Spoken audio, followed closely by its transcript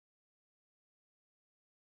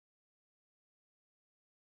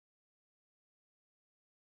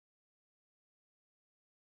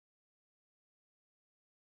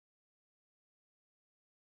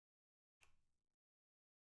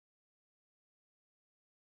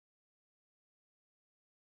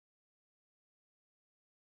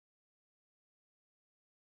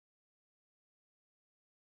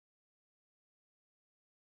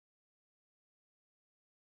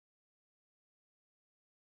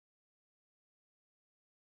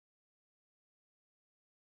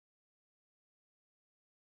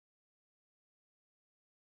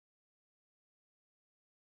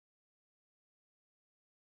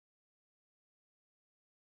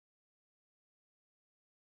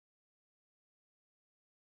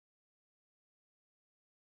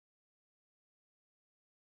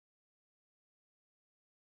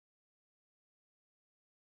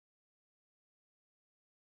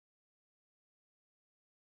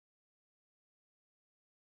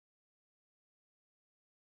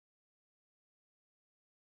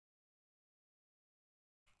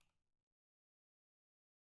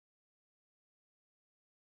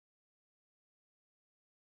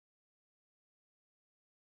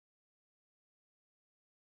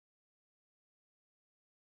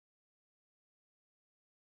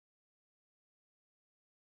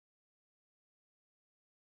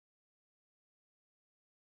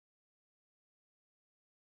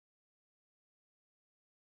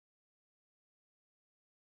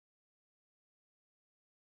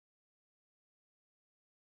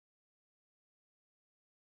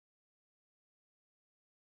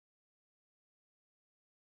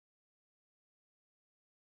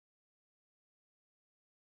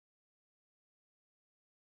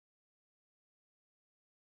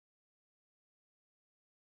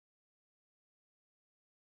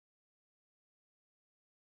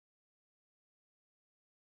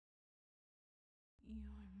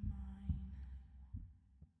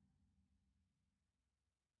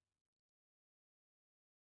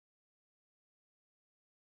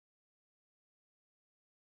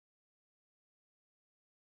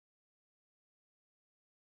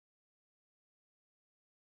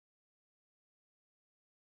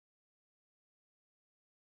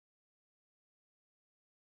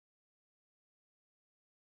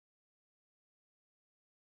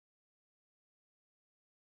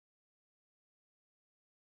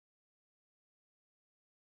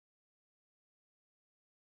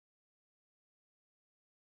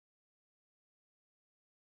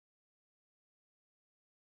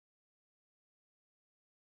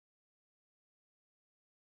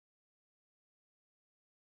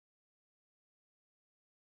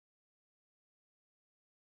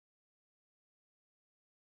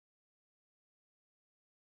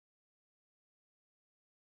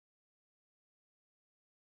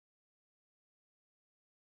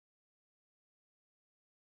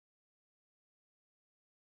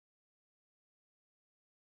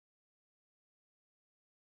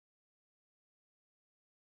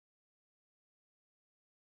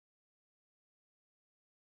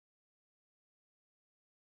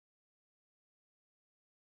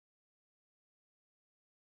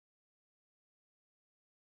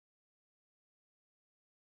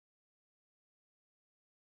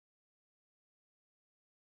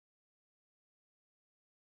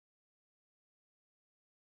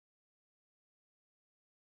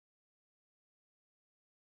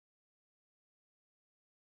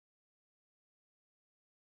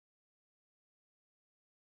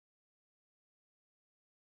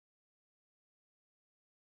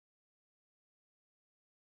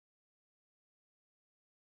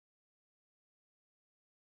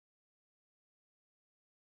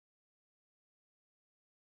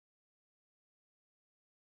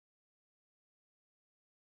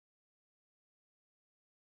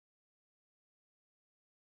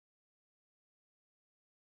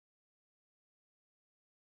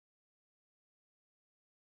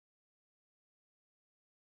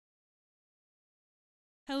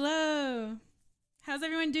Hello. How's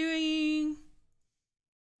everyone doing?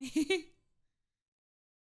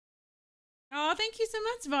 Oh, thank you so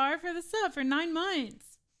much, Var, for the sub for 9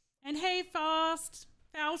 months. And hey, Faust.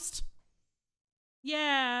 Faust.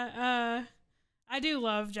 Yeah, I do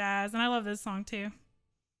love jazz, and I love this song too.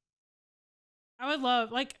 I would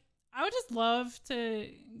just love to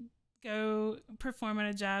go perform at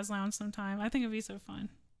a jazz lounge sometime. I think it'd be so fun.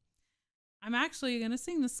 I'm actually gonna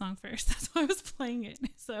sing this song first. That's why I was playing it.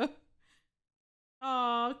 So,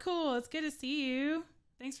 oh, cool. It's good to see you.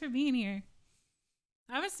 Thanks for being here.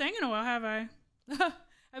 I haven't sang in a while, have I?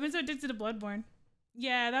 I've been so addicted to Bloodborne.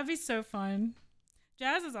 Yeah, that'd be so fun.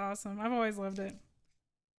 Jazz is awesome. I've always loved it.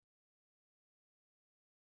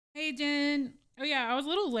 Hey, Jen. Oh yeah, I was a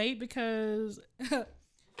little late because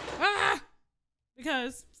ah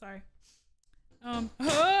because sorry.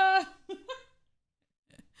 I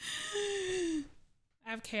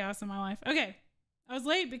have chaos in my life. Okay, I was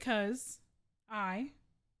late because I.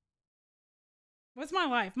 What's my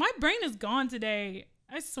life? My brain is gone today.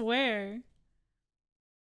 I swear.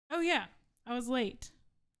 Oh yeah, I was late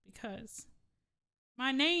because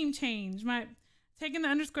my name changed. My taking the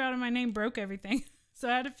underscore out of my name broke everything, so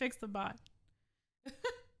I had to fix the bot.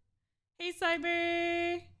 Hey,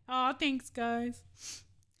 Cyber. Oh, thanks, guys.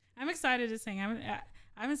 I'm excited to sing. I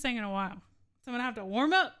haven't sang in a while, so I'm gonna have to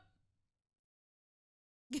warm up.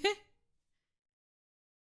 Wait,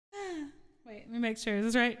 let me make sure. Is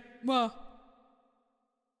this right? Well,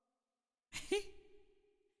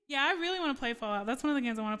 yeah, I really want to play Fallout. That's one of the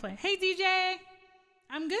games I want to play. Hey, DJ.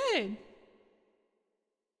 I'm good.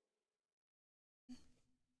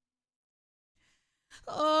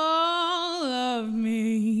 All of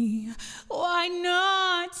me. Why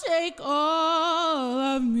not take all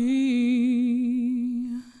of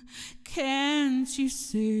me? Can't you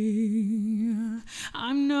see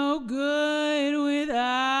I'm no good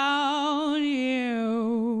without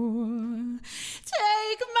you?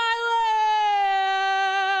 Take my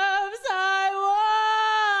lips, I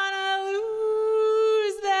wanna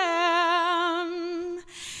lose them.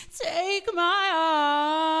 Take my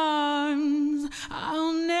arms,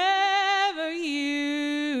 I'll never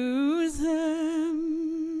use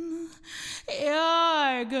them.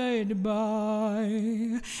 Your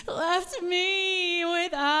goodbye left me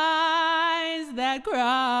with eyes that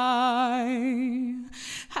cry.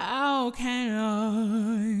 How can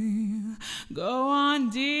I go on,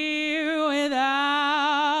 dear,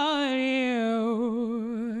 without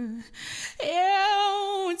you?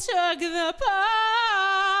 You took the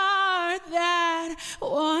part that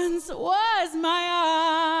once was my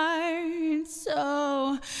heart,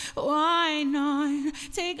 so why not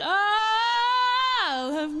take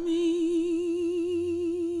all of me?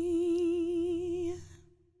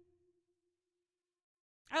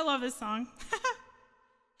 I love this song.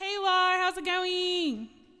 Hey, Lar, how's it going?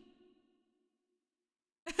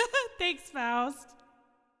 Thanks, Faust.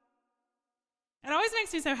 It always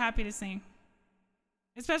makes me so happy to sing,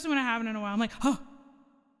 especially when I haven't in a while. I'm like, oh.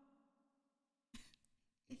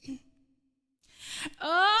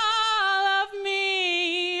 All of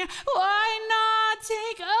me, why not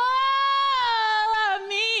take all of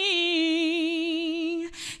me?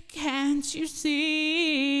 Can't you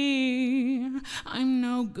see I'm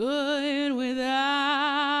no good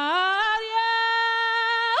without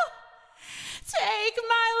you? Take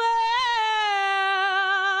my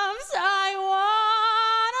lips, I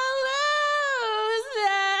wanna lose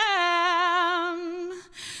them.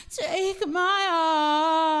 Take my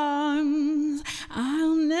arms,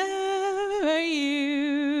 I'll never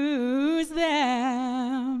use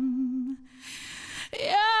them.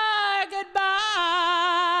 Your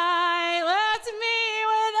goodbye left me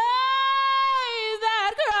with eyes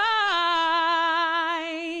that cry.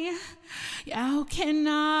 How can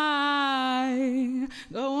I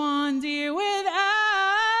go on, dear, without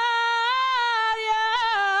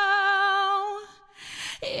you?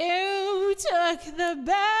 You took the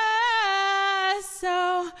best,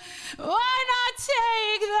 so why not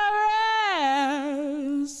take the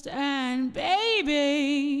rest? And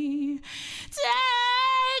baby,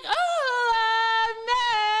 take all of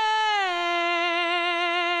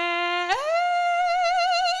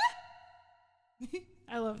me.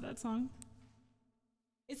 I love that song.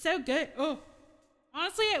 It's so good. Oh,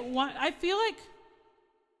 honestly, I feel like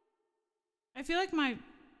my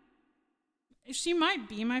she might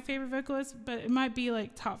be my favorite vocalist, but it might be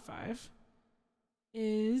like top 5.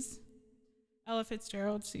 Is Ella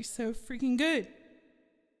Fitzgerald. She's so freaking good.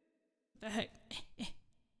 What the heck?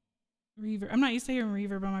 Reverb. I'm not used to hearing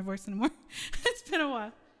reverb on my voice anymore. It's been a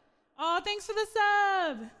while. Oh, thanks for the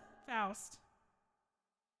sub, Faust.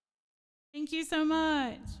 Thank Thank you so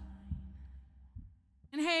much.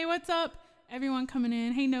 And hey, what's up, everyone coming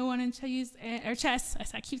in? Hey, no one in cheese or chess.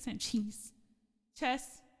 I keep saying cheese.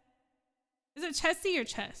 Chess. Is it Chessy or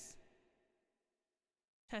chess?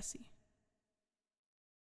 Chessy.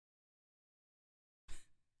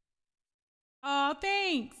 Oh,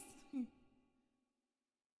 thanks.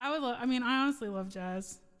 I mean, I honestly love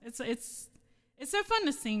jazz. It's so fun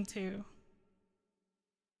to sing too.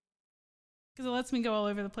 Because it lets me go all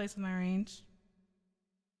over the place with my range.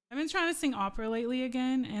 I've been trying to sing opera lately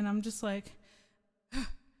again, and I'm just like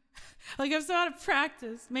I'm so out of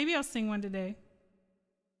practice. Maybe I'll sing one today.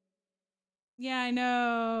 Yeah, I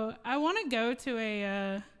know. I want to go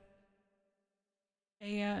to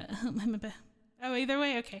oh, either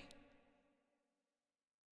way, okay.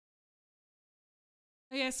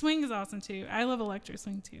 Oh yeah, swing is awesome too. I love electro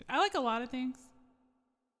swing too. I like a lot of things.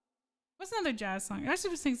 What's another jazz song? I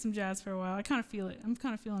should sing some jazz for a while. I kind of feel it. I'm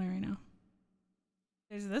kind of feeling it right now.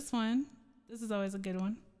 There's this one. This is always a good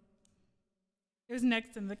one. It was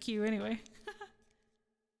next in the queue anyway.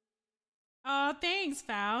 Oh, thanks,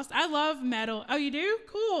 Faust. I love metal. Oh, you do?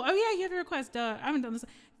 Cool. Oh yeah, you have a request. Duh. I haven't done this.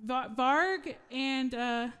 Varg and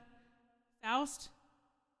Faust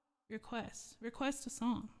request a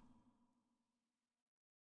song.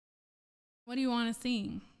 What do you want to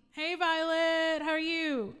sing? Hey, Violet, how are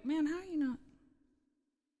you? Man, how are you not?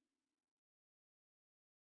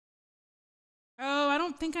 Oh, I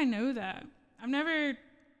don't think I know that. I've never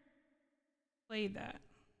played that.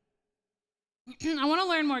 I want to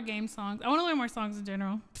learn more game songs. I want to learn more songs in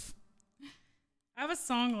general. I have a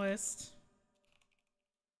song list.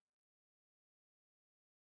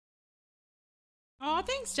 Oh,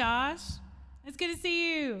 thanks, Josh. It's good to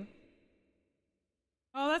see you.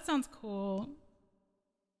 Oh, that sounds cool.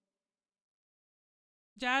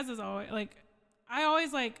 Jazz is always I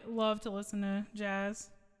always love to listen to jazz.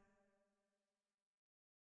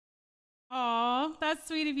 Aw, that's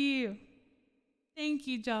sweet of you. Thank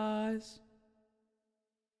you, Josh.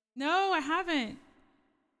 No, I haven't.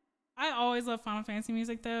 I always love Final Fantasy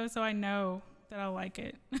music though, so I know that I'll like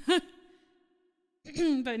it.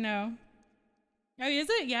 But no. Oh, is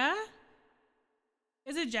it? Yeah?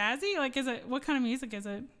 Is it jazzy? What kind of music is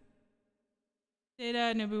it? Did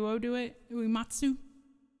Nobuo do it? Uematsu?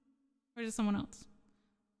 Or is it someone else?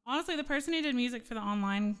 Honestly, the person who did music for the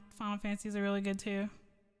online Final Fantasies are really good too.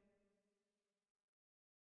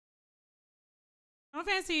 Final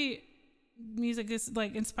Fantasy music is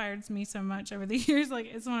inspired me so much over the years.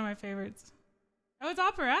 It's one of my favorites. Oh, it's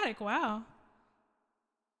operatic. Wow.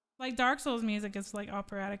 Dark Souls music is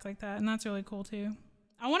operatic like that, and that's really cool too.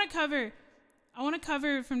 I want to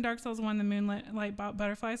cover from Dark Souls 1 the Moonlit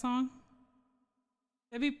Butterfly song.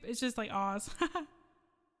 It's just Oz.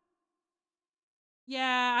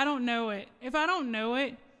 Yeah, I don't know it. If I don't know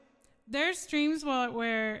it, there's streams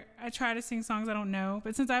where I try to sing songs I don't know,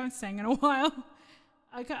 but since I haven't sang in a while,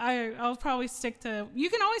 I'll probably stick to. You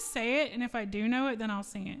can always say it, and if I do know it, then I'll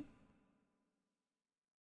sing it.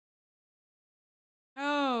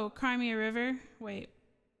 Oh, Cry Me a River. Wait.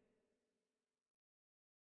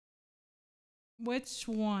 Which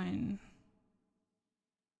one?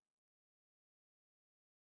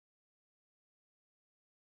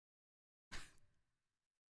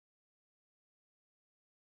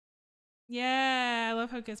 Yeah, I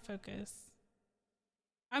love Hocus Pocus.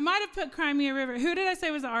 I might have put Cry Me a River. Who did I say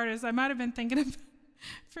was the artist? I might have been thinking of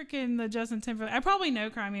freaking the Justin Timberlake. I probably know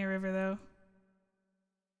Cry Me a River though.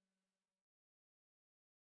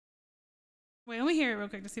 Wait, let me hear it real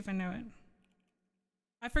quick to see if I know it.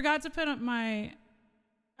 I forgot to put up my.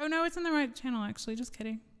 Oh no, it's in the right channel actually. Just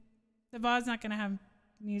kidding. The VOD's not gonna have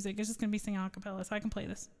music. It's just gonna be singing a cappella, so I can play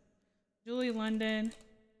this. Julie London.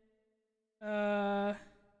 Cry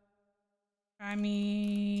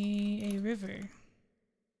Me a River. Let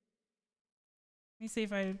me see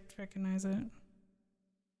if I recognize it.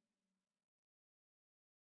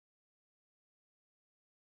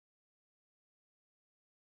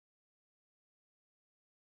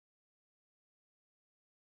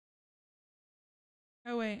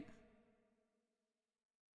 Oh, wait.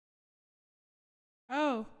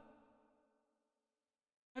 Oh.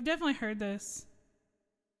 I've definitely heard this.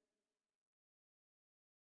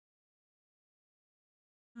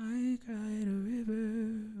 I cried a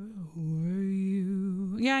river over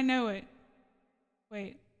you. Yeah, I know it.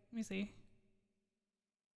 Wait, let me see.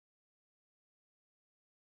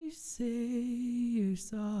 You say you're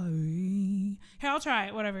sorry. Here, I'll try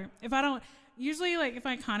it, whatever. If I don't, usually if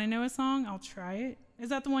I kind of know a song, I'll try it. Is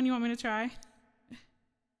that the one you want me to try?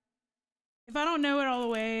 If I don't know it all the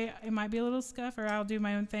way, it might be a little scuff or I'll do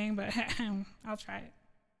my own thing, but I'll try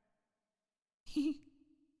it.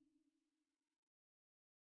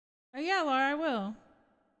 Oh yeah, Laura, I will.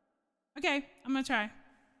 Okay, I'm gonna try.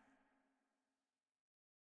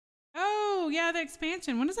 Oh yeah, the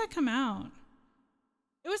expansion. When does that come out?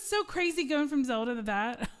 It was so crazy going from Zelda to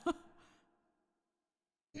that.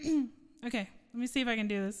 Okay, let me see if I can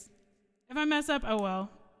do this. If I mess up, oh well.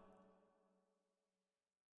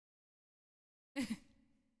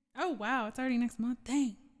 Oh wow, it's already next month.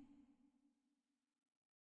 Dang.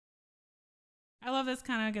 I love this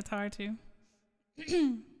kind of guitar too.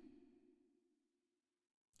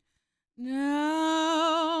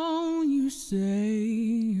 Now you say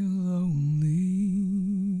you're lonely.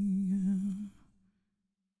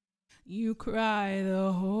 You cry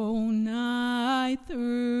the whole night through.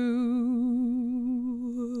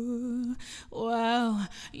 Well,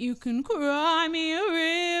 you can cry me a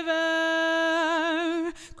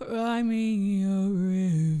river, cry me a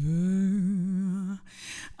river.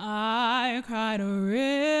 I cried a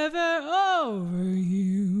river over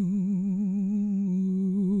you.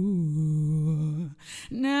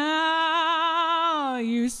 Now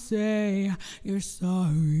you say you're sorry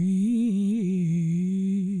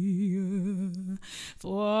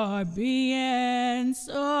for being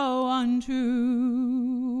so untrue.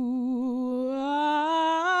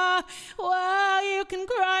 Well, you can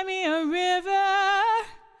cry me a river,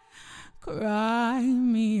 cry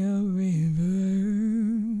me a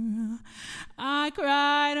river. I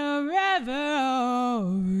cried a river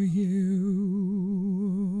over you.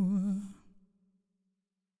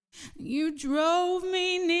 You drove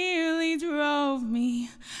me, nearly drove me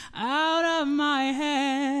out of my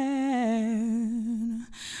head,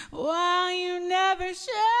 while you never shed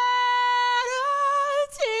a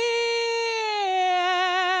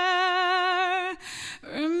tear.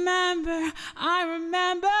 Remember, I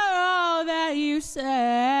remember all that you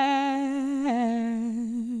said.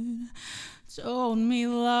 Told me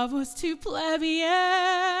love was too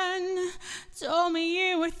plebeian, told me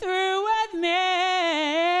you were through with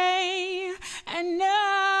me, and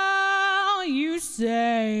now you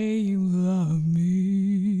say you love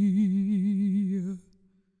me.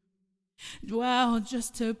 Well,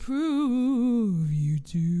 just to prove you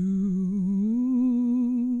do,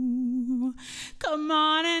 come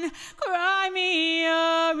on and cry me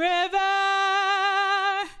a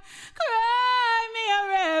river, cry me a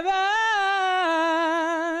river.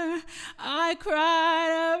 I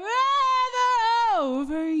cried a river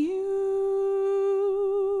over you.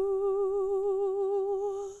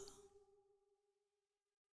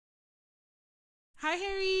 Hi,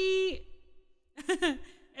 Harry.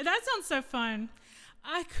 That sounds so fun.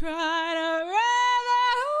 I cried a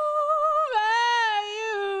river over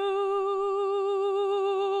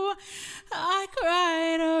you. I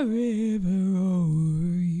cried a river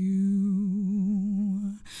over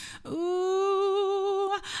you.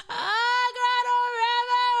 Ooh, I cried a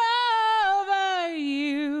river over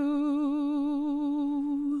you.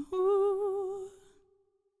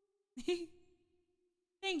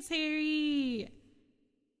 Thanks, Harry.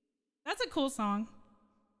 That's a cool song.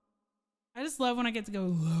 I just love when I get to go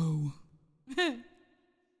low. If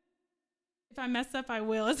I mess up, I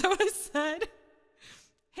will. Is that what I said?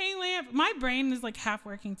 Hey, Lamp. My brain is like half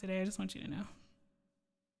working today. I just want you to know.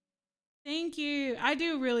 Thank you. I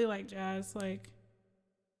do really like jazz. Like,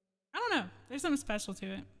 I don't know. There's something special to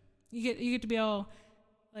it. You get to be all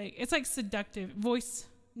like, it's like seductive. Voice,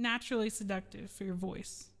 naturally seductive for your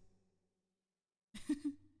voice.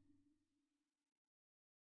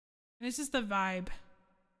 And it's just the vibe.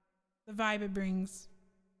 The vibe it brings.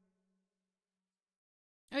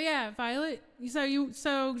 Oh yeah, Violet.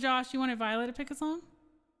 So Josh, you wanted Violet to pick a song?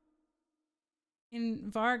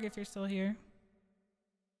 And Varg, if you're still here.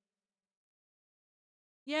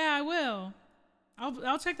 Yeah, I will.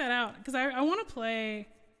 I'll check that out because I want to play.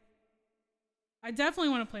 I definitely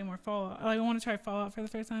want to play more Fallout. Like, I want to try Fallout for the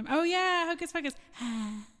first time. Oh yeah, Hocus Pocus.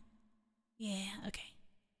 Yeah, okay.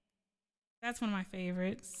 That's one of my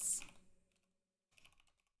favorites.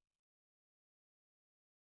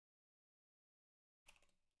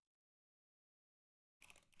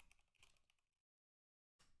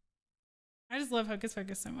 I just love Hocus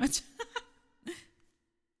Pocus so much.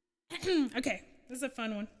 Okay, this is a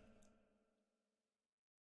fun one.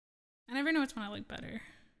 I never know which one I like better.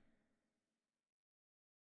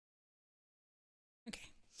 Okay.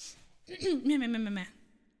 Meh.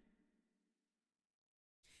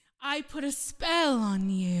 I put a spell on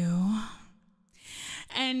you,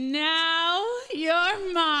 and now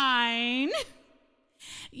you're mine.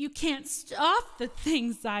 You can't stop the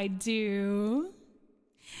things I do.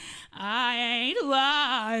 I ain't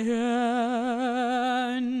lying.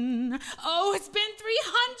 Oh, it's been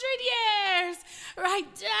 300 years.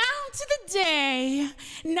 right down to the day.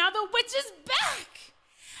 Now the witch is back,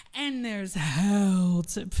 and there's hell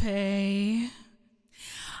to pay.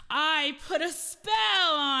 I put a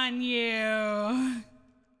spell on you,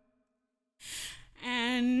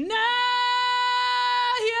 and now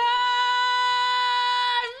you're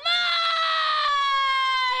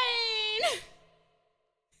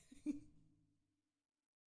mine.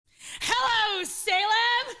 Hello,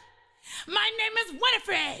 Salem. My name is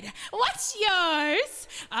Winifred. What's yours?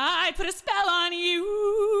 I put a spell on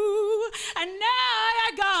you, and now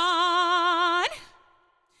you're gone.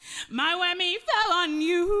 My whammy fell on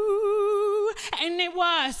you, and it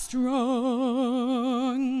was strong.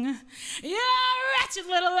 Your wretched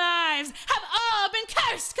little lives have all been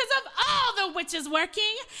cursed because of all the witches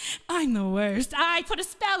working. I'm the worst. I put a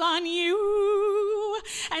spell on you,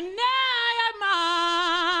 and now you're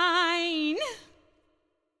mine.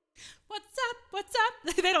 What's up? What's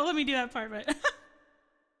up? They don't let me do that part, but...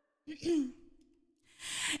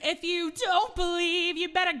 If you don't believe, you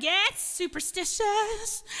better get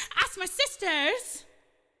superstitious. Ask my sisters.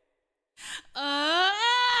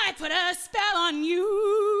 I put a spell on you.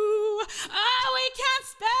 Oh, we can't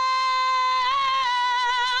spell.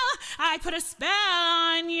 I put a spell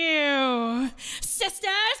on you.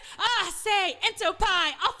 Sisters, I say ento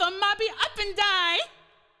pi, alpha mobby up and die.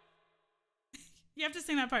 You have to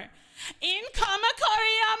sing that part. In kama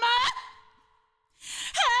koriyama.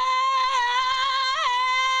 Hey,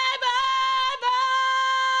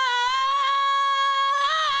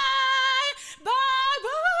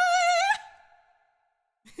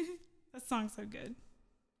 that song's so good.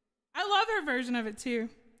 I love her version of it too.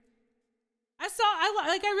 I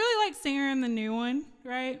really like Siren, the new one,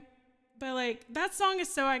 right? But like that song is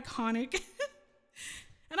so iconic.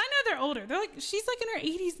 And I know they're older. She's like in her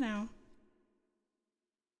 80s now.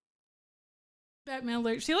 Bette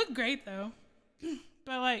Midler, she looked great though.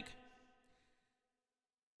 But like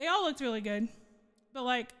they all looked really good. But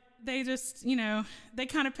like they just, they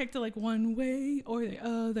kind of picked it like one way or the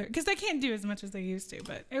other because they can't do as much as they used to,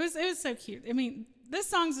 but it was so cute. I mean, this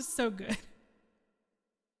song's just so good.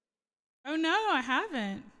 Oh no, I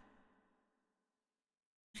haven't.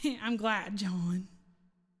 I'm glad, John.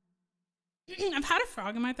 I've had a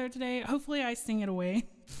frog in my throat today. Hopefully I sing it away.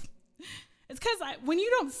 It's because when you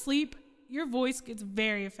don't sleep, your voice gets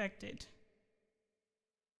very affected.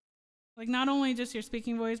 Like not only just your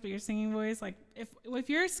speaking voice, but your singing voice. Like if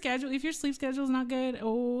your sleep schedule is not good,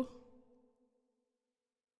 oh.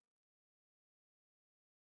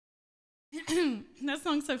 That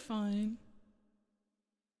song's so fun.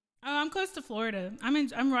 Oh, I'm close to Florida.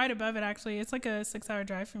 I'm right above it actually. It's like a 6-hour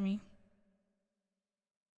drive for me.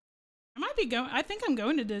 I think I'm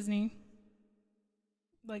going to Disney.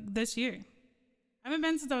 Like this year. I haven't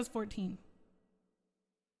been since I was 14.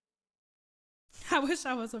 I wish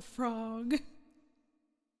I was a frog.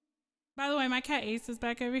 By the way, my cat Ace is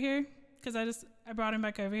back over here because I brought him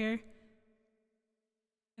back over here.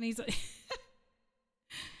 And he's like,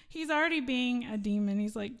 he's already being a demon.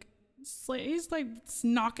 He's like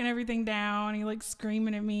knocking everything down. He like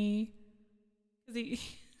screaming at me. Cause he's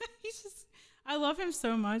just, I love him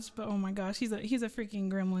so much, but oh my gosh, he's a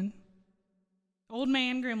freaking gremlin. Old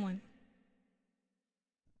man gremlin.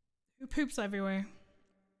 Who poops everywhere.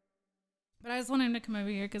 But I just want him to come over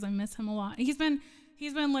here because I miss him a lot. He's been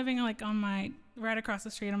living like right across the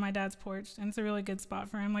street on my dad's porch, and it's a really good spot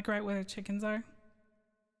for him, like right where the chickens are.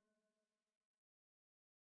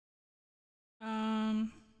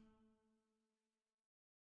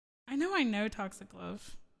 I know Toxic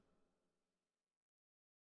Love.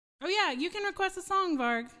 Oh yeah, you can request a song,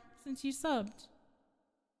 Varg, since you subbed.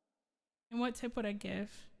 And what tip would I give?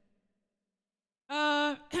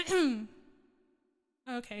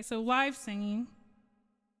 Okay, so live singing.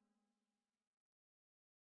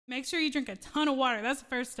 Make sure you drink a ton of water. That's the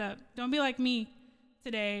first step. Don't be like me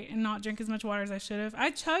today and not drink as much water as I should have.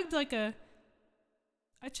 I chugged the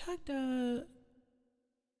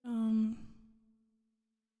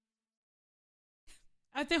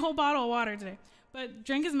whole bottle of water today. But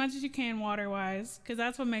drink as much as you can water-wise, because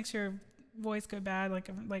that's what makes your voice go bad, like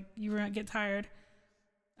you get tired.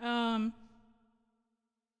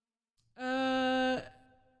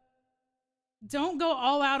 Don't go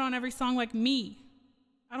all out on every song like me.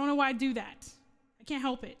 I don't know why I do that. I can't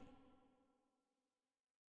help it.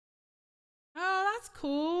 Oh, that's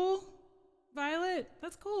cool. Violet,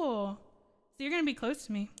 that's cool. So you're going to be close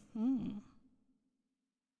to me.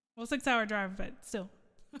 Well, 6-hour drive, but still.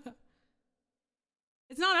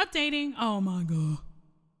 It's not updating. Oh my God.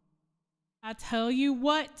 I tell you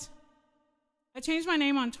what. I changed my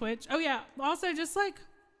name on Twitch. Oh yeah. Also, just like,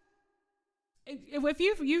 If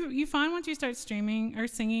you find once you start streaming or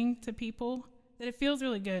singing to people that it feels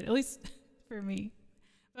really good, at least for me.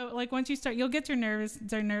 But like once you start, you'll get their nerves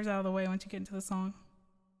out of the way once you get into the song.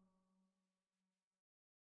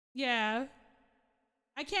 Yeah,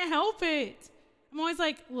 I can't help it. I'm always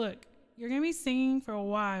like, look, you're gonna be singing for a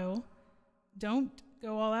while. Don't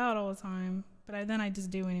go all out all the time. But then I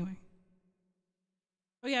just do anyway.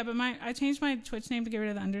 Oh yeah, but I changed my Twitch name to get rid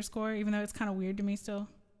of the underscore, even though it's kind of weird to me still.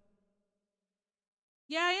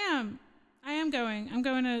 Yeah, I am. I am going. I'm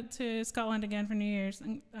going to Scotland again for New Year's.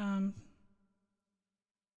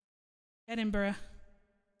 Edinburgh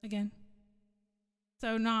again.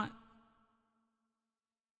 So not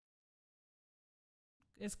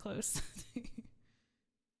as close.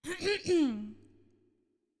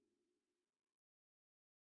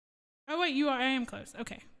 Oh wait, I am close.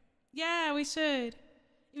 Okay. Yeah, we should.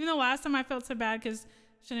 Even though last time I felt so bad because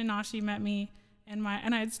Shinanashi met me and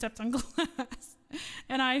I had stepped on glass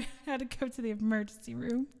and I had to go to the emergency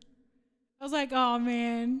room. I was like, oh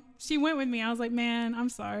man. She went with me. I was like, man, I'm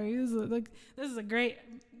sorry. This is a great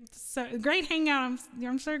hangout.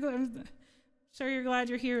 I'm sure you're glad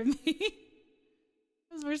you're here with me.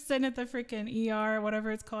 Because we're sitting at the freaking ER,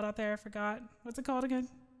 whatever it's called out there. I forgot. What's it called again?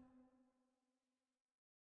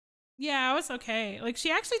 Yeah, it was okay. Like,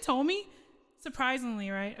 she actually told me, surprisingly,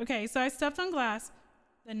 right? Okay, so I stepped on glass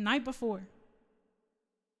the night before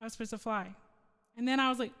I was supposed to fly. And then I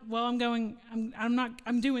was like, well, I'm doing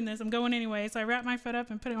this. I'm going anyway. So I wrapped my foot up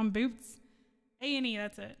and put it on boots. A&E,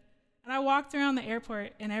 that's it. And I walked around the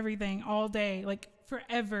airport and everything all day, like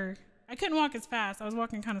forever. I couldn't walk as fast. I was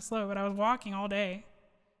walking kind of slow, but I was walking all day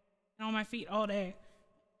and on my feet all day.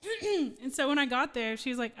 And so when I got there, she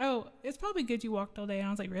was like, oh, it's probably good you walked all day. And I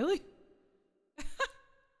was like, really?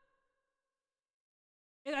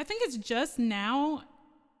 I think it's just now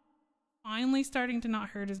finally starting to not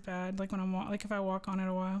hurt as bad, like when if I walk on it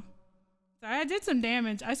a while. So I did some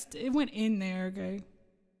damage. It went in there, okay.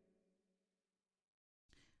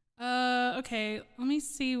 Okay, let me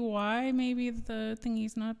see why maybe the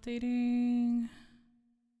thingy's not updating.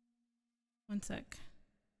 One sec.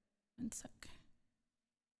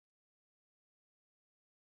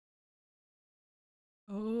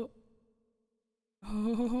 Oh.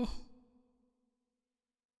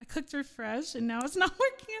 I clicked refresh and now it's not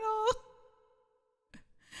working at all.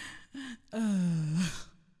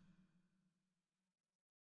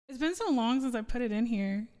 It's been so long since I put it in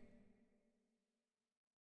here.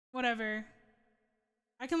 Whatever.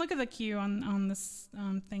 I can look at the queue on this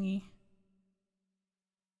thingy.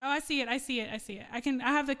 Oh, I see it. I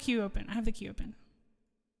have the queue open.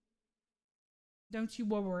 Don't you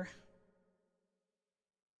worry.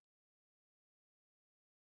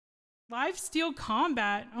 Live Steel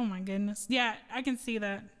Combat. Oh my goodness. Yeah, I can see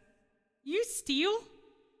that. You steal?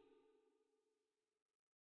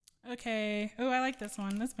 Okay. Oh, I like this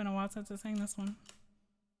one. It's been a while since I sang this one.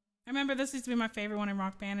 I remember this used to be my favorite one in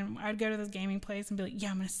Rock Band, and I'd go to this gaming place and be like,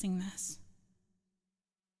 yeah, I'm gonna sing this.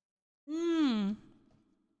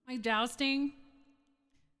 Like jousting.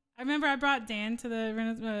 I remember I brought Dan to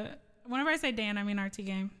the whenever I say Dan, I mean RT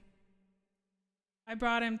game. I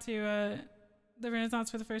brought him to the Renaissance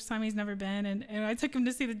for the first time. He's never been, and I took him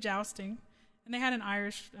to see the jousting. And they had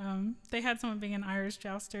they had someone being an Irish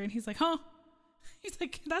jouster, and he's like, huh? He's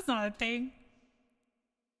like, that's not a thing.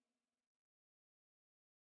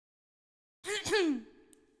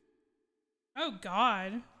 Oh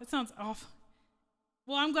God, that sounds awful.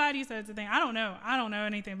 Well, I'm glad you said it's a thing. I don't know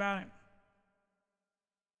anything about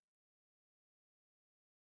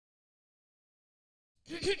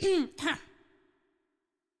it.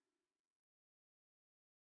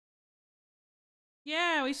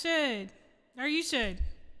 Yeah, we should. Or you should.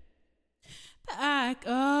 Back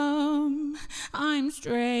I'm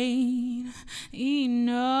straight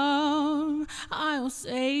enough. I'll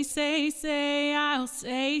say, I'll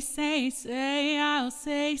say,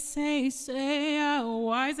 oh,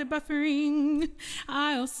 why is it buffering?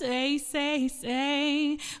 I'll say,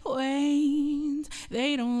 wait,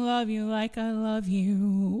 they don't love you like I love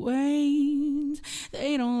you. Wait,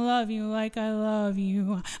 they don't love you like I love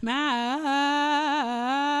you. Maps,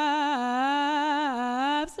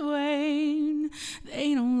 wait,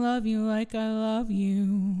 they don't love you like I love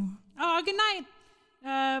you. Oh, good night,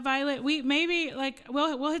 Violet.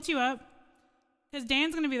 We'll hit you up because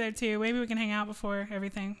Dan's gonna be there too. Maybe we can hang out before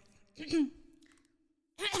everything.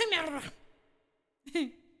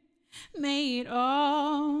 May it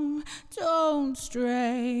all, don't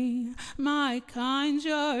stray. My kind,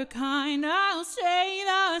 your kind, I'll say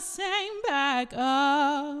the same back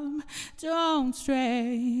up. Don't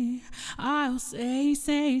stray. I'll say,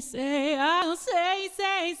 I'll say,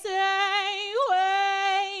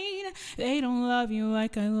 wait. They don't love you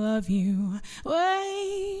like I love you.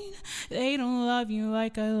 Wait, they don't love you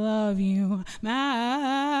like I love you. Maps,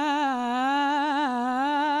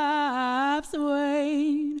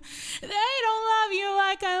 wait. They don't love you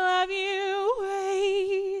like I love you.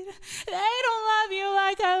 Wait, they don't love you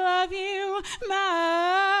like I love you. Maps,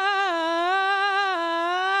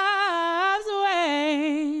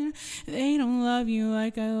 wait. They don't love you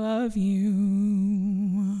like I love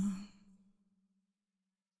you.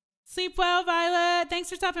 Sleep well, Violet. Thanks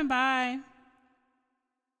for stopping by.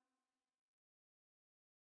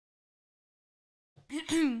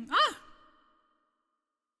 Ah!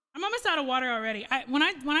 I'm almost out of water already. When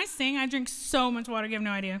I sing, I drink so much water. You have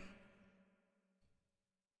no idea.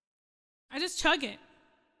 I just chug it.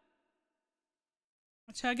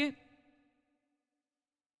 I chug it.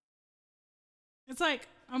 It's like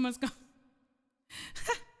almost gone.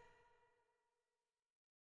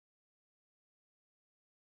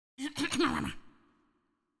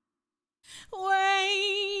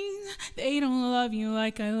 Wait, they don't love you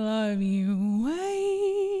like I love you.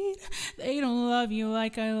 Wait, they don't love you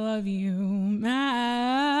like I love you. Maps,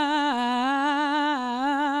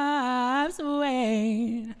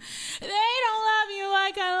 wait. They don't love you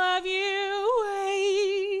like I love you.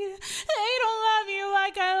 Wait, they don't love you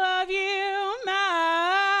like I love you. Maps,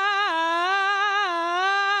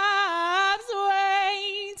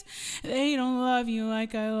 wait. They don't love you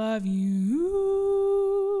like I love you.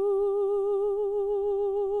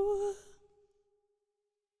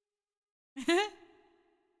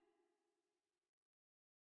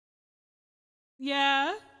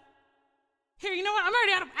 Yeah. Here, you know what? I'm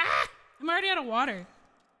already out of water.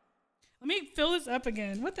 Let me fill this up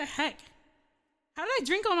again. What the heck? How did I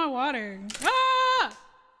drink all my water? Ah!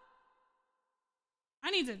 I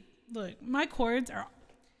need to look. My cords are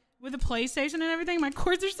with the PlayStation and everything. My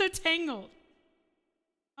cords are so tangled.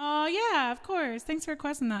 Oh yeah, of course. Thanks for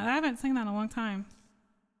requesting that. I haven't sang that in a long time.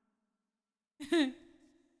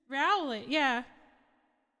 Rowlet, yeah.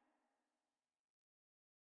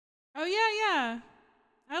 Oh yeah.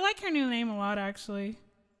 I like her new name a lot, actually.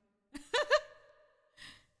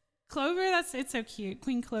 Clover, it's so cute.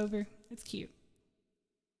 Queen Clover, it's cute.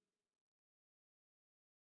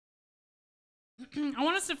 I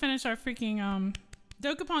want us to finish our freaking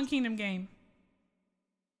Dokapon Kingdom game.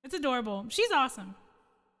 It's adorable. She's awesome.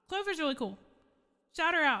 Clover's really cool.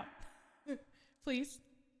 Shout her out, please,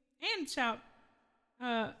 and shout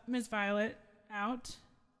Miss Violet out.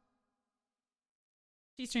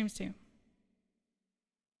 She streams too.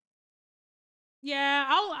 Yeah,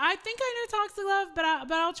 I think I know Toxic Love, but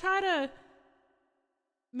I'll try to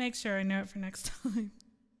make sure I know it for next time.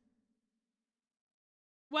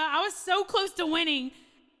 Well, I was so close to winning,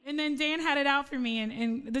 and then Dan had it out for me,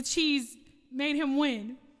 and the cheese made him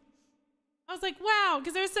win. I was like, wow,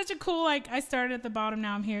 because there was such a cool, like, I started at the bottom,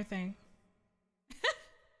 now I'm here thing.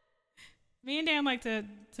 Me and Dan like to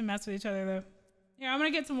mess with each other, though. Here, I'm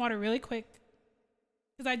going to get some water really quick,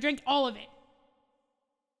 because I drank all of it.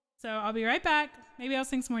 So I'll be right back. Maybe I'll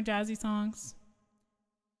sing some more jazzy songs.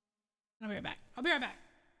 I'll be right back.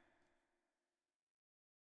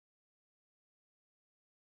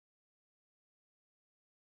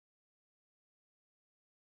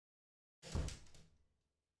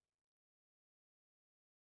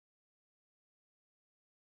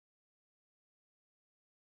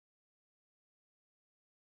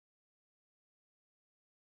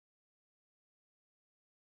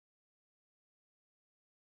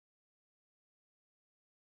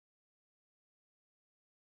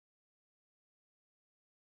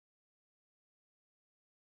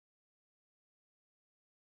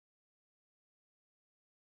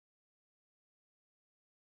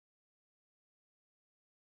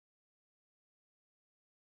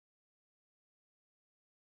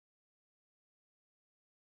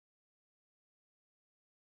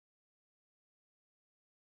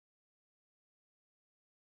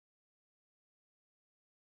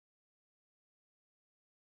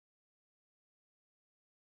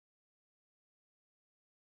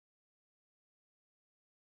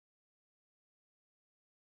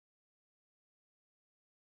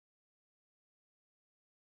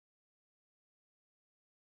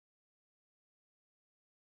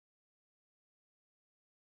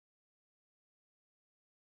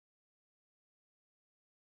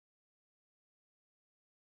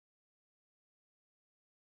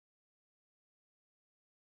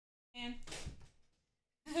 And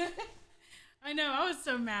I know, I was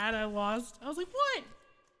so mad I lost. I was like, what?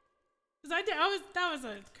 Because that was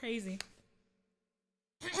crazy.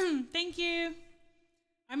 Thank you.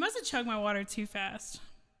 I must have chugged my water too fast.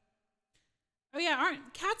 Oh yeah,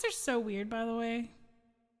 cats are so weird, by the way.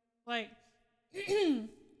 Like, I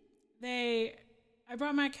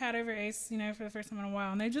brought my cat over Ace, for the first time in a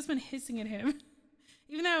while, and they've just been hissing at him.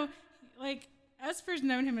 Even though, like, Esper's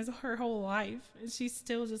known him her whole life, and she's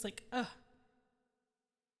still just like, ugh.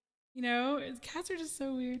 Cats are just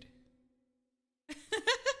so weird.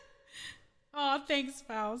 Oh, thanks,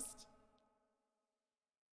 Faust.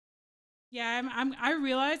 Yeah, I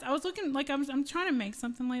realized I was looking, like, I'm trying to make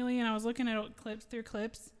something lately, and I was looking at clips.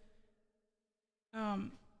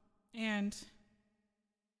 And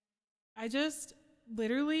I just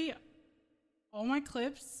literally, all my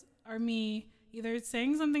clips are me either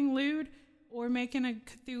saying something lewd or making a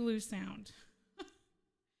Cthulhu sound.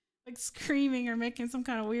 Like screaming or making some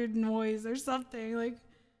kind of weird noise or something. Like,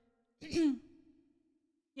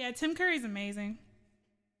 yeah, Tim Curry's amazing.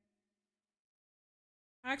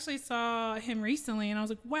 I actually saw him recently and I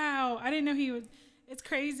was like, wow, I didn't know he was. It's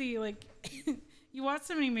crazy. Like, you watch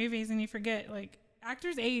so many movies and you forget, like,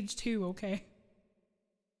 actors age too, okay?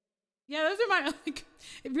 Yeah, those are my, like,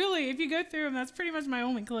 really, if you go through them, that's pretty much my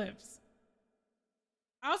only clips.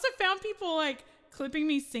 I also found people, like, clipping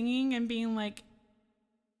me singing and being like,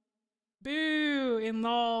 boo and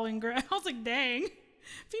lol and gross. I was like, dang.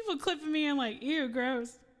 People clipping me and like, ew,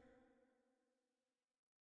 gross.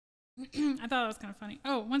 I thought that was kind of funny.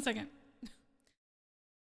 Oh, 1 second.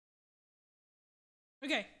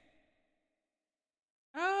 Okay.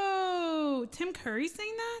 Oh, Tim Curry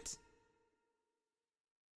saying that?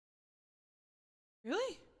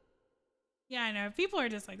 Really? Yeah, I know. People are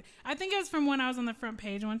just like that. I think it was from when I was on the front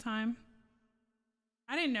page one time.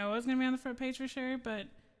 I didn't know I was going to be on the front page for sure, but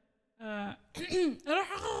my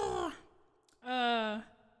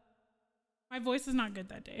voice is not good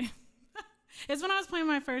that day. It's when I was playing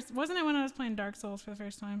wasn't it when I was playing Dark Souls for the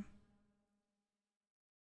first time?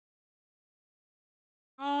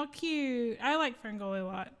 Oh, cute. I like Ferngully a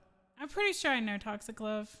lot. I'm pretty sure I know Toxic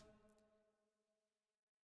Love.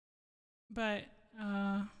 But,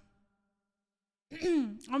 I'll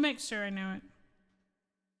make sure I know it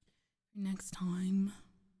next time.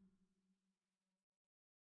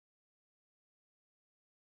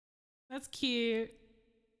 That's cute.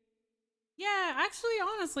 Yeah, actually,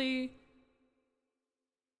 honestly,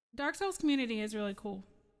 Dark Souls community is really cool.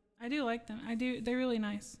 I do like them. They're really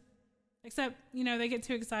nice. Except, they get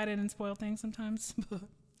too excited and spoil things sometimes.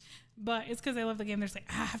 But it's because they love the game. They're just like,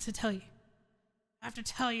 I have to tell you. I have to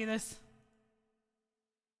tell you this.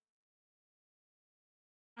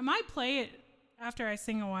 I might play it after I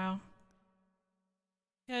sing a while.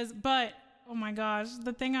 But, oh my gosh,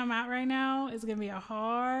 the thing I'm at right now is going to be a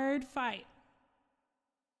hard fight.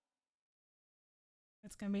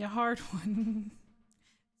 It's going to be a hard one.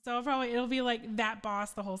 So it'll be like that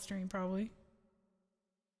boss the whole stream probably.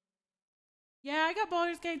 Yeah, I got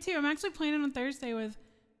Baldur's Gate too. I'm actually playing it on Thursday with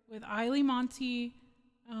Eiley, Monty,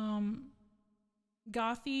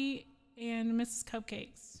 Gothy, and Mrs.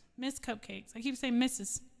 Cupcakes. Miss Cupcakes. I keep saying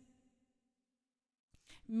Mrs.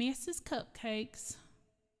 Cupcakes.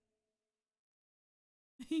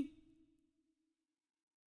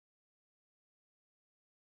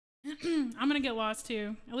 I'm gonna get lost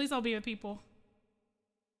too. At least I'll be with people.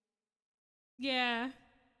 Yeah.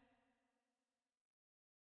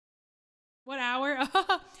 What hour?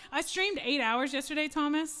 I streamed 8 hours yesterday,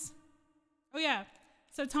 Thomas. Oh yeah.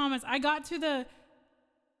 So Thomas, I got to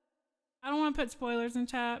I don't want to put spoilers in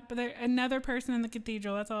chat, but there's another person in the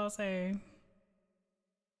cathedral. That's all I'll say.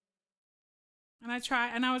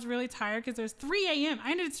 And I was really tired because it was 3 a.m.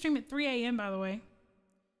 I ended the stream at 3 a.m. by the way.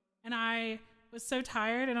 And I was so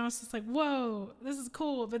tired and I was just like, whoa, this is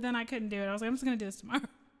cool. But then I couldn't do it. I was like, I'm just going to do this tomorrow.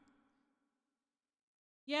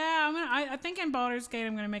 Yeah, I think in Baldur's Gate,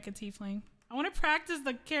 I'm going to make a tiefling. I want to practice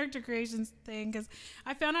the character creations thing because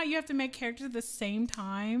I found out you have to make characters at the same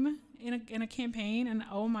time in a campaign. And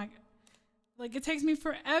oh my, like it takes me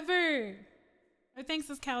forever. Oh, thanks,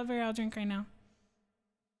 this Calaveras I'll drink right now.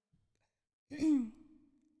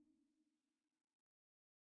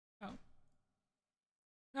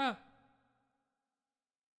 Oh.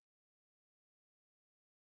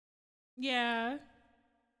 Yeah.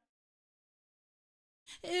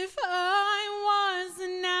 If I was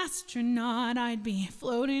an astronaut, I'd be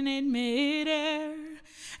floating in midair,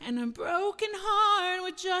 and a broken heart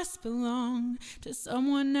would just belong to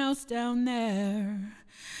someone else down there.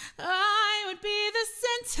 I would be the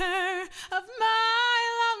center of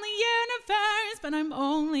my lonely universe, but I'm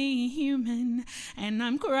only human, and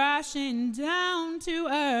I'm crashing down to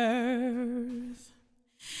earth.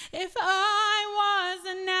 If I was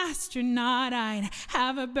an astronaut, I'd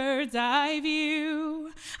have a bird's eye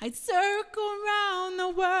view. I'd circle around the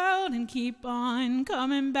world and keep on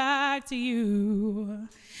coming back to you.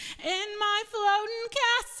 In my floating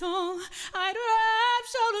castle, I'd rub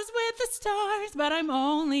shoulders with the stars, but I'm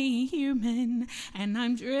only human, and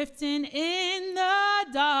I'm drifting in the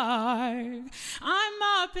dark. I'm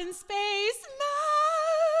up in space,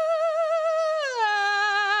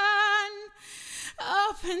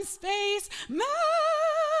 up in space, man.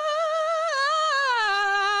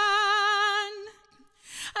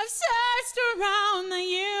 I've searched around the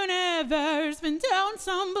universe, been down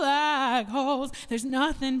some black holes. There's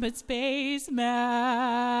nothing but space, man.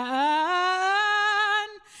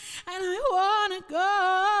 And I wanna go.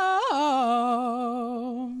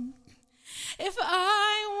 If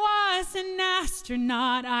I was an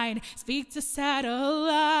astronaut, I'd speak to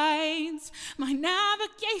satellites. My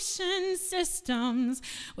navigation systems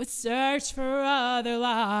would search for other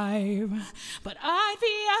life. But I'd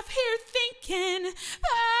be up here thinking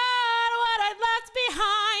about what I'd left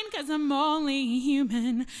behind, 'cause I'm only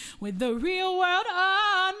human with the real world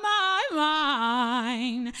on my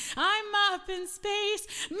mind. I'm up in space,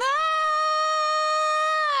 man.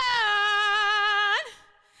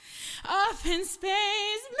 Up in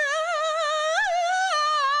space, man.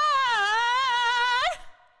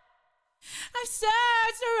 I've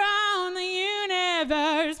searched around the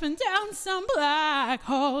universe, been down some black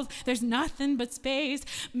holes. There's nothing but space,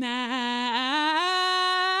 man.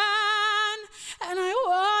 And I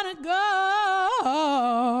wanna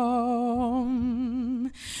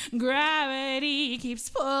go. Gravity keeps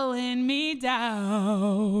pulling me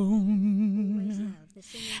down.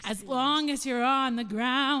 As long as you're on the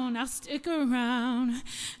ground, I'll stick around.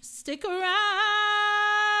 Stick around.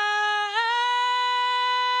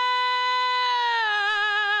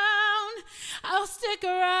 I'll stick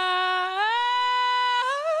around.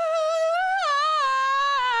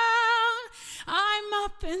 I'm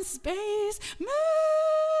up in space, man.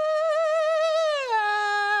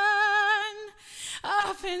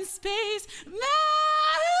 Up in space, man.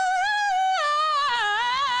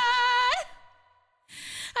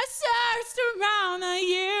 I searched around the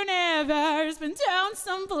universe, been down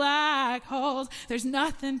some black holes. There's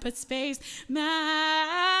nothing but space,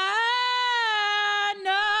 man.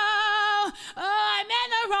 No, oh, I'm in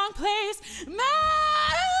the wrong place, man.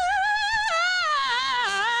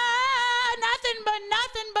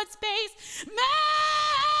 Nothing but space, man.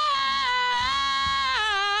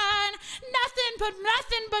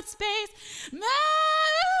 Nothing but space, man.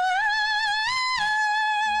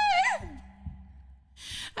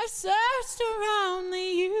 I've searched around the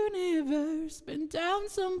universe, been down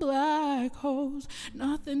some black holes,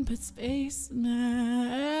 nothing but space,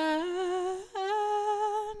 man.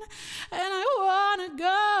 And I wanna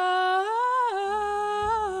go.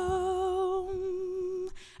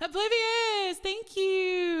 Oblivious, thank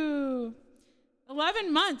you.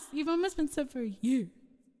 11 months. You've almost been sub for a year.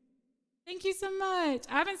 Thank you so much.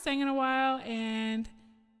 I haven't sang in a while, and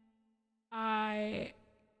I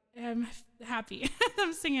am happy.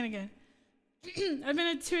 I'm singing again. I've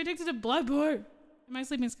been too addicted to Bloodborne. My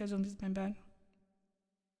sleeping schedule has been bad.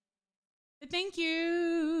 But thank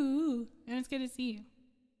you. And it's good to see you.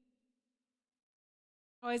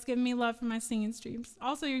 Always giving me love for my singing streams.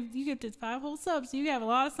 Also, you get to 5 whole subs, so you have a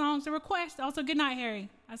lot of songs to request. Also, good night,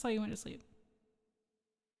 Harry. I saw you went to sleep.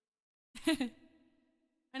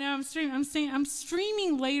 I know I'm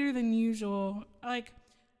streaming later than usual. Like,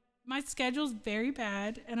 my schedule's very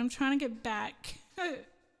bad, and I'm trying to get back. The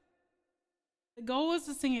goal was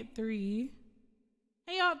to sing at 3.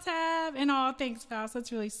 Hey, Alt-Tab! And all, thanks, Faust. That's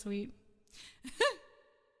really sweet.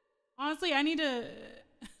 Honestly, I need to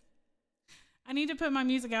put my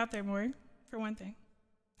music out there more, for one thing.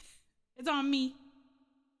 It's on me.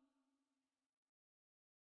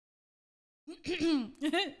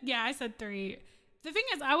 Yeah, I said 3. The thing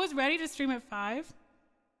is, I was ready to stream at 5,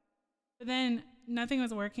 but then nothing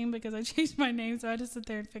was working because I changed my name, so I just sit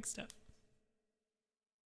there and fix stuff.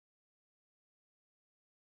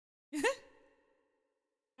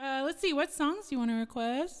 Let's see, what songs do you want to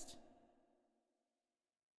request?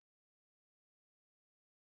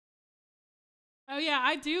 Oh yeah,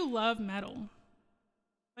 I do love metal.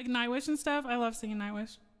 Like Nightwish and stuff. I love singing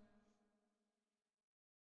Nightwish.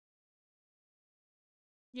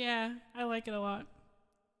 Yeah, I like it a lot.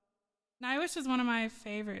 Nightwish is one of my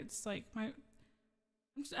favorites. Like I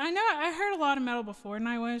know I heard a lot of metal before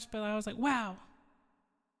Nightwish, but I was like, wow,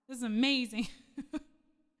 this is amazing.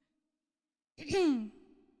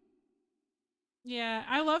 Yeah,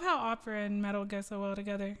 I love how opera and metal go so well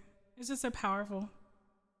together. It's just so powerful.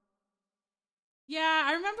 Yeah,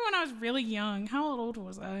 I remember when I was really young. How old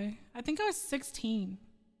was I? I think I was 16.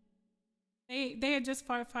 They had just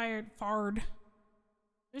There's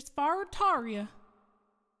fired Taria.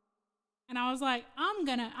 And I was like,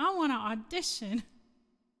 I wanna audition.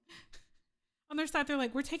 On their side, they're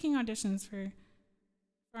like, we're taking auditions for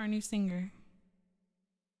our new singer.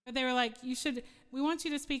 But they were like, we want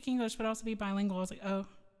you to speak English, but also be bilingual. I was like, oh.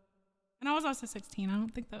 And I was also 16. I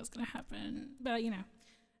don't think that was going to happen. But,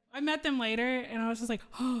 I met them later, and I was just like,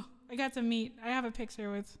 oh, I have a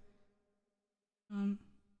picture with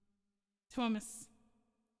Thomas.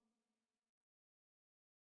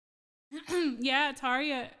 Yeah,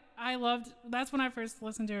 Taria, that's when I first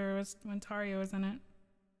listened to her, was when Taria was in it.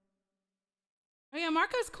 Oh yeah,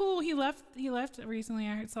 Marco's cool. He left recently.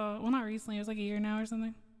 Not recently, it was like a year now or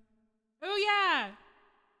something. Oh yeah!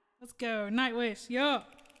 Let's go. Nightwish. Yo!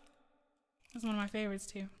 That's one of my favorites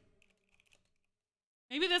too.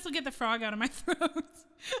 Maybe this will get the frog out of my throat.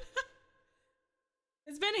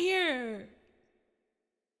 It's been here.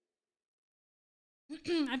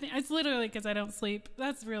 I think it's literally because I don't sleep.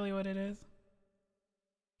 That's really what it is.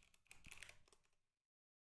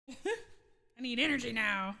 I need energy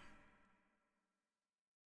now.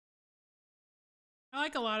 I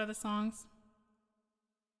like a lot of the songs.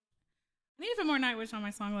 I need to put more Nightwish on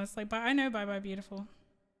my song list. I know Bye Bye Beautiful.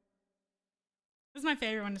 This is my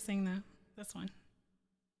favorite one to sing though. This one.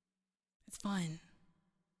 It's fun.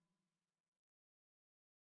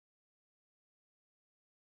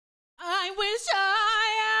 I wish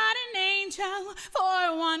I had an angel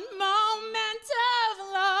for one moment of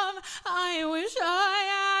love. I wish I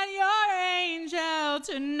had your angel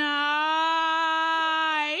tonight.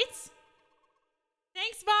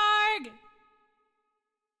 Thanks, Varg.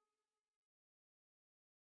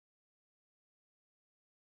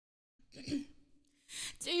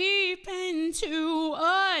 Deep into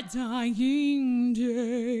a dying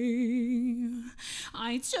day,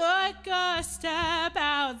 I took a step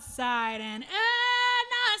outside an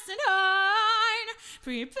innocent heart,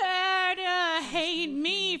 prepared to hate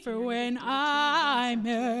me for when I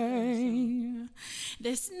may.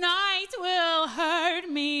 This night will hurt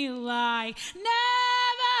me like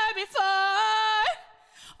never before.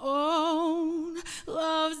 Oh,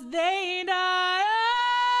 loves they die.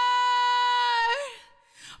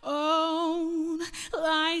 Oh,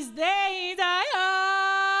 lies they die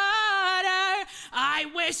harder. I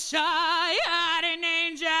wish I had an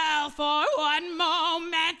angel for one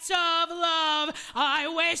moment of love. I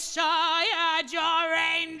wish I had your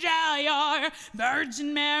angel, your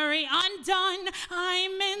Virgin Mary undone.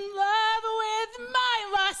 I'm in love with my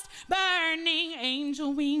lust, burning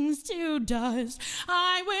angel wings to dust.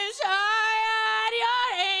 I wish I had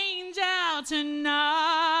your angel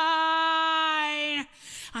tonight.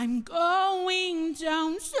 I'm going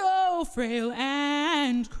down so frail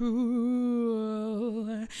and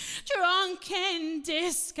cruel. Drunken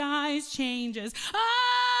disguise changes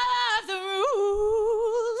all of the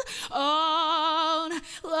rules. All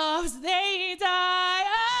loves they die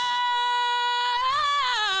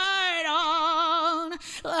hard. All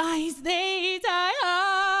lies they die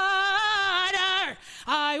harder.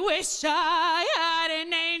 I wish I had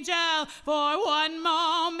an angel for one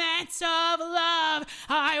moment of love.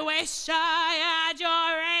 I wish I had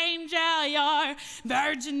your angel, your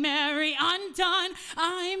Virgin Mary undone.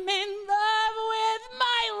 I'm in love with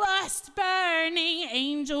my lust, burning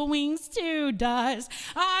angel wings to dust.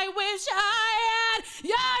 I wish I had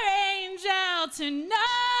your angel tonight.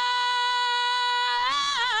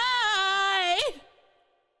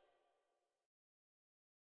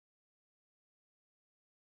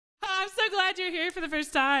 I'm so glad you're here for the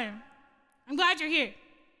first time. I'm glad you're here.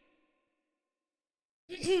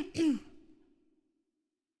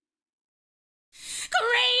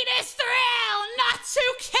 Greatest thrill, not to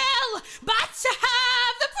kill, but to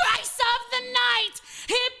have the price of the night.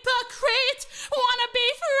 Hypocrite, wannabe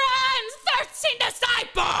friends, 13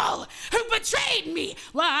 disciple who betrayed me.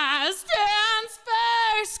 Last dance,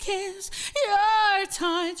 first kiss, your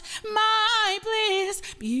touch, my bliss.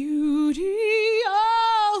 Beauty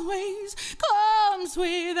always comes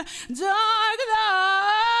with dark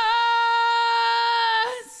thoughts.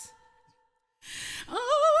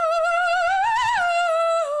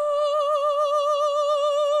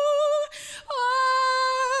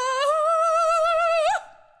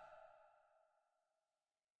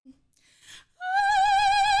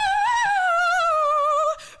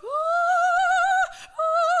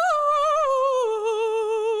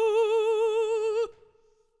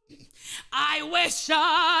 I wish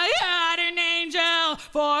I had an angel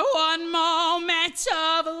for one moment gift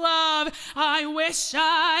of love. I wish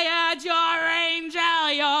I had your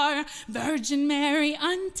angel, your Virgin Mary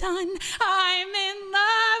undone. I'm in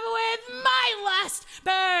love with my last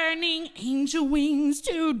burning angel wings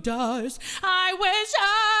to dust. I wish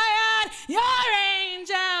I had your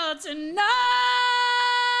angel tonight.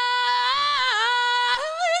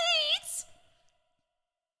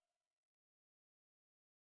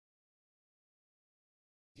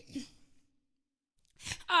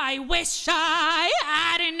 I wish I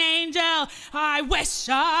had an angel. I wish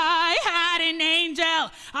I had an angel.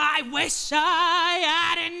 I wish I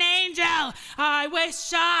had an angel. I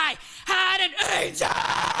wish I had an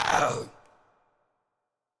angel.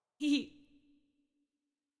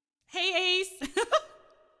 Hey, Ace.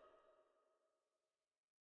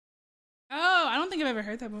 Oh, I don't think I've ever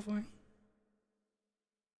heard that before.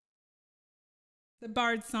 The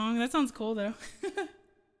Bard song. That sounds cool, though.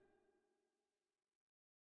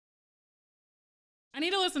 I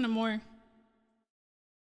need to listen to more.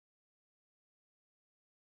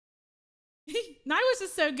 Nightwish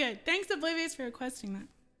is so good. Thanks, Oblivious, for requesting that.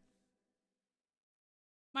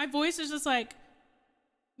 My voice is just like,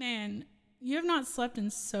 man, you have not slept in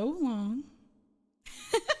so long.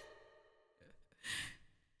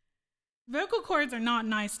 Vocal cords are not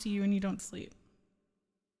nice to you when you don't sleep.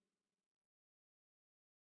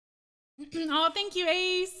 Oh, thank you,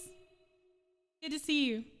 Ace. Good to see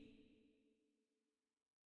you.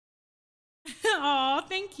 Oh,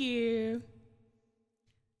 thank you.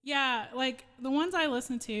 Yeah, like the ones I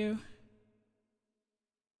listen to.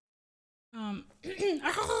 Why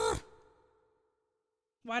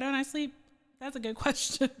don't I sleep? That's a good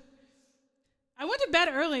question. I went to bed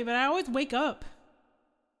early, but I always wake up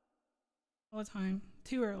all the time.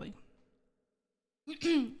 Too early.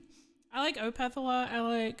 I like Opeth a lot.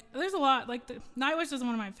 There's a lot. Like, Nightwish is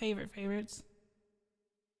one of my favorites.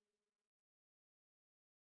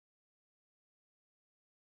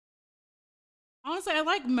 Honestly, I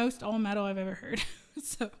like most all metal I've ever heard.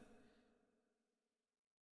 So.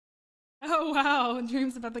 Oh, wow.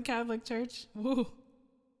 Dreams about the Catholic Church. Ooh.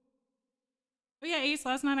 Oh, yeah, Ace,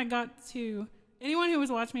 last night I got to... Anyone who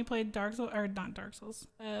was watching me play Dark Souls... Or not Dark Souls.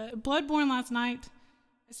 Bloodborne last night.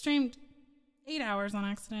 I streamed 8 hours on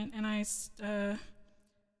accident, and I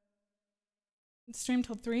streamed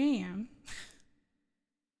till 3 a.m.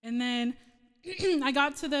 And then I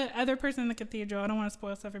got to the other person in the cathedral. I don't want to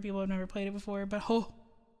spoil stuff for people who've never played it before, but I'm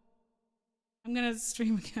going to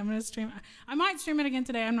stream again. I might stream it again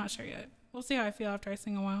today. I'm not sure yet. We'll see how I feel after I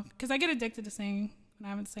sing a while. Because I get addicted to singing, and I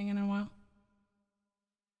haven't sang in a while.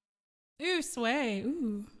 Ooh, sway.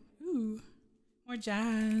 Ooh. More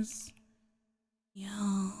jazz.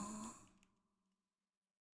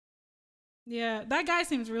 Yeah, that guy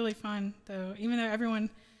seems really fun, though. Even though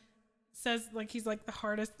everyone says like he's like the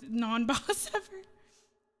hardest non-boss ever.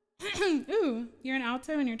 Ooh, you're an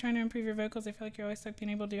alto and you're trying to improve your vocals. I feel like you're always stuck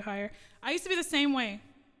being able to do higher. I used to be the same way.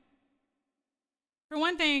 For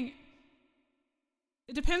one thing,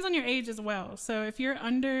 it depends on your age as well. So if you're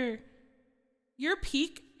under your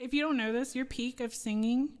peak, if you don't know this, your peak of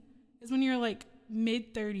singing is when you're like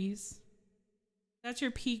mid-30s. That's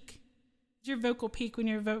your peak. It's your vocal peak when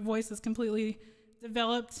your voice is completely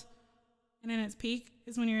developed and in its peak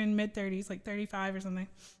is when you're in mid-30s, like 35 or something.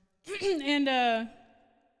 And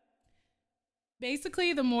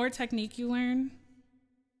basically, the more technique you learn,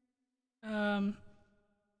 the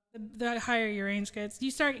higher your range gets. You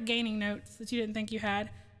start gaining notes that you didn't think you had.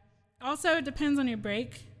 Also, it depends on your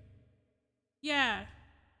break. Yeah.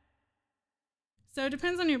 So it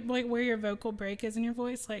depends on your like where your vocal break is in your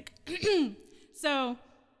voice. Like, so,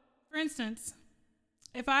 for instance,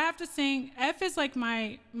 if I have to sing, F is like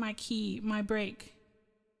my key, my break.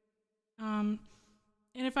 And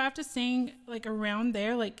if I have to sing like around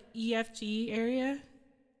there, like E, F, G area,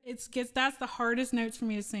 that's the hardest notes for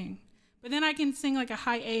me to sing. But then I can sing like a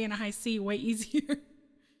high A and a high C way easier. You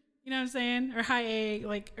know what I'm saying? Or high A,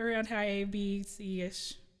 like around high A, B,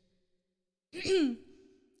 C-ish.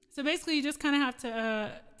 So basically, you just kind of have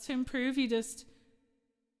to improve. You just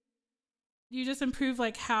improve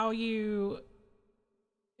like how you.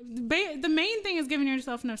 The main thing is giving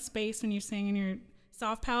yourself enough space when you sing, and your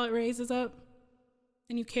soft palate raises up,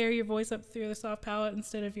 and you carry your voice up through the soft palate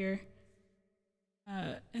instead of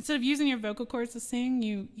using your vocal cords to sing.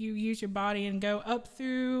 You use your body and go up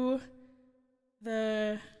through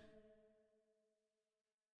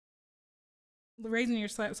raising your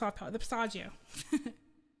soft palate, the passaggio.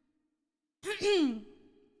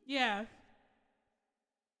 Yeah.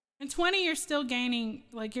 And 20, you're still gaining,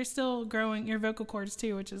 like you're still growing your vocal cords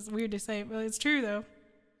too, which is weird to say, but it's true though.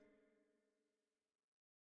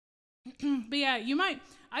 But yeah, you might.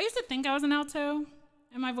 I used to think I was an alto,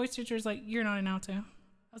 and my voice teacher was like, "You're not an alto."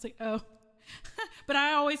 I was like, "Oh," but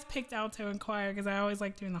I always picked alto in choir because I always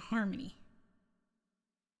liked doing the harmony.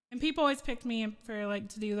 And people always picked me for like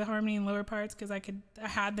to do the harmony and lower parts because I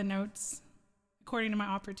had the notes according to my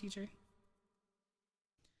opera teacher.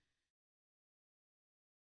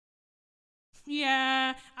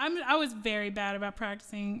 Yeah, I was very bad about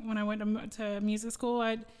practicing when I went to music school.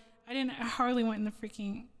 I hardly went in the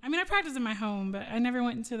freaking. I mean, I practiced in my home, but I never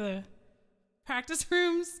went into the practice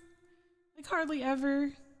rooms. Like hardly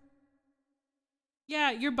ever.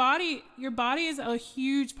 Yeah, your body is a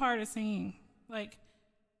huge part of singing. Like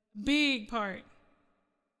big part.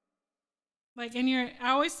 Like I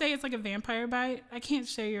always say it's like a vampire bite. I can't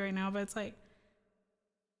show you right now, but it's like,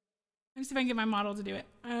 let me see if I can get my model to do it.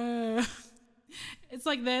 It's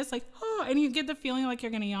like this, like, oh, and you get the feeling like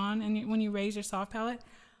you're gonna yawn, and when you raise your soft palate,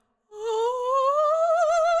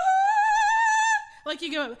 like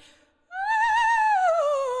you go,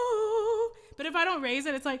 but if I don't raise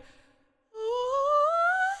it, it's like,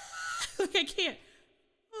 like I can't.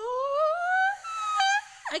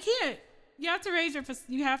 You have to raise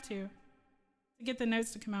you have to get the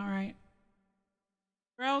notes to come out right,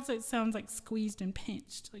 or else it sounds like squeezed and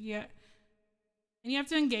pinched. Like and you have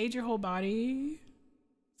to engage your whole body.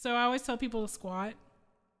 So I always tell people to squat.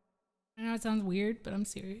 I know it sounds weird, but I'm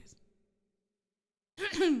serious.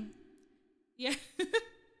 Yeah.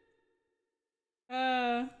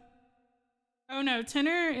 Oh no,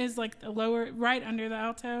 tenor is like the lower, right under the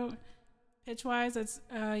alto, pitch wise. It's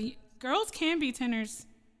girls can be tenors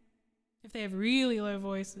if they have really low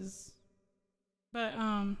voices, but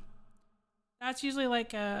that's usually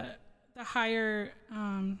like the higher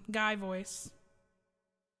guy voice.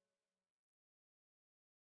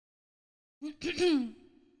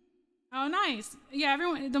 Oh, nice. Yeah,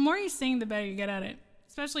 everyone. The more you sing, the better you get at it.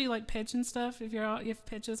 Especially like pitch and stuff. If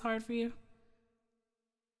pitch is hard for you,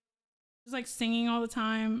 just like singing all the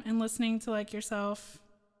time and listening to like yourself.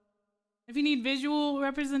 If you need visual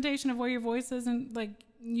representation of where your voice is, and like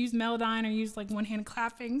use Melodyne or use like one hand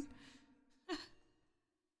clapping.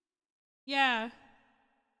 Yeah.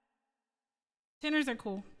 Tenors are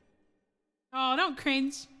cool. Oh, don't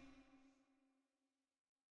cringe.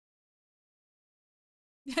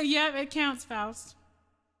 Yeah, it counts, Faust.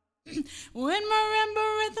 When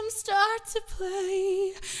marimba rhythms start to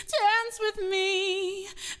play, dance with me,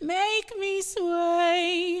 make me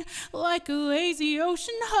sway, like a lazy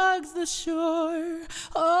ocean hugs the shore.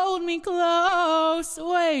 Hold me close,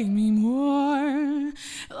 sway me more,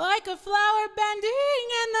 like a flower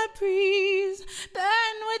bending in the breeze.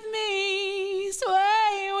 Bend with me,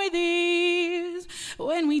 sway with ease.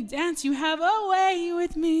 When we dance, you have a way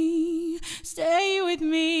with me. Stay with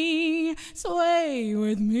me, sway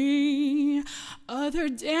with me. Other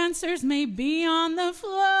dancers may be on the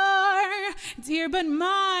floor, dear, but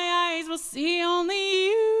my eyes will see only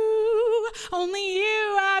you. Only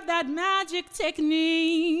you have that magic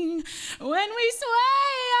technique. When we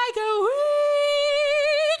sway, I go weak.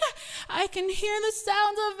 I can hear the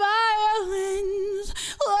sounds of violins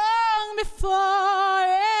long before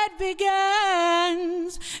it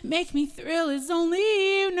begins. Make me thrill as only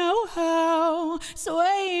you know how.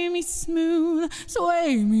 Sway me smooth,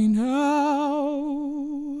 sway me now.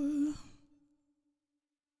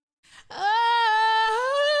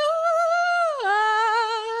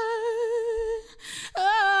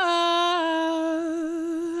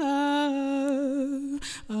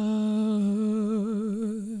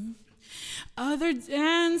 Other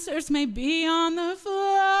dancers may be on the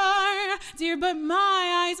floor, dear, but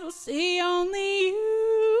my eyes will see only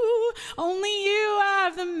you. Only you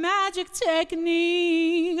have the magic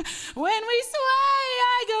technique. When we sway,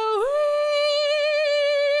 I go wee.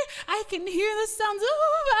 I can hear the sounds of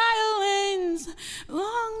violins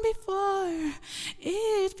long before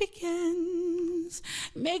it begins.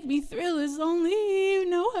 Make me thrill as only you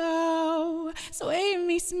know how. Sway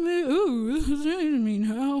me smooth, sway me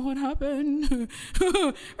now. What happened? Remember,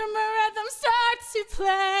 rhythm starts to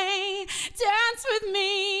play. Dance with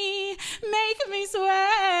me, make me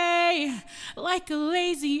sway, like a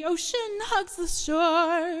lazy ocean hugs the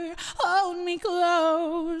shore. Hold me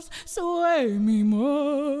close, sway me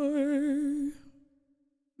more.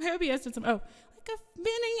 I hope you did some. Oh, like a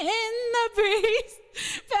spinning in the breeze.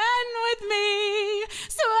 Bend with me,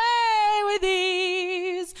 sway with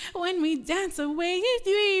ease. When we dance away, you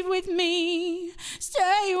weave with me.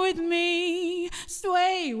 Stay with me,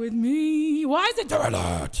 sway with me. Why is it doing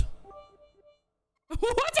that?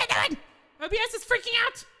 What's it doing? OBS is freaking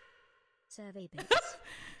out. Survey bits.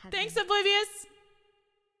 Thanks, Oblivious.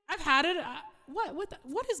 I've had it.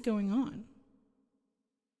 What is going on?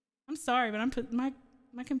 I'm sorry, but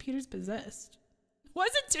my computer's possessed.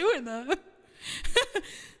 What's it doing though?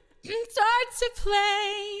 Start to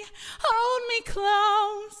play, hold me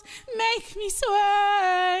close, make me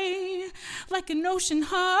sway, like an ocean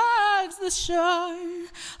hugs the shore.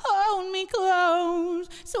 Hold me close,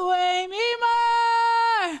 sway me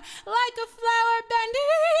more, like a flower bending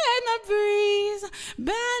in the breeze.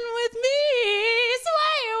 Bend with me,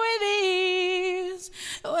 sway with ease.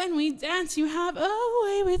 When we dance, you have a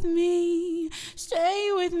way with me.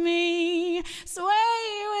 Stay with me,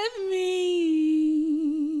 sway with me.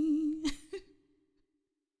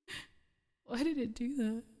 Why did it do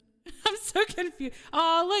that? I'm so confused.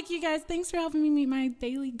 Oh, look, you guys, thanks for helping me meet my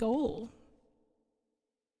daily goal.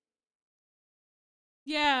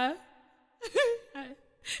 Yeah. You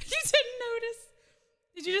didn't notice.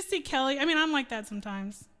 Did you just see Kelly? I mean, I'm like that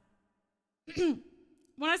sometimes. When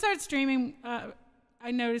I started streaming,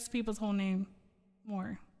 I noticed people's whole name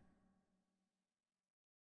more.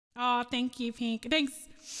 Oh, thank you, Pink. Thanks.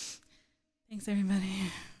 Thanks,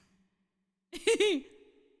 everybody.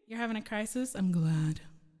 You're having a crisis? I'm glad.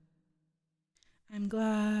 I'm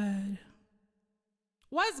glad.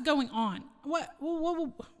 What's going on? What?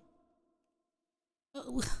 What's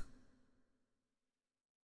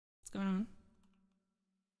going on?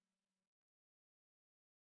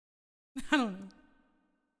 I don't know.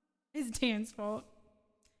 It's Dan's fault.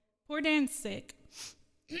 Poor Dan's sick.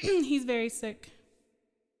 He's very sick.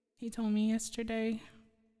 He told me yesterday.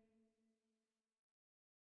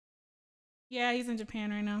 Yeah, he's in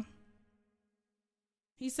Japan right now.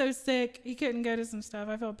 He's so sick. He couldn't go to some stuff.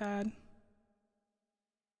 I felt bad.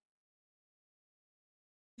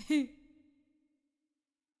 I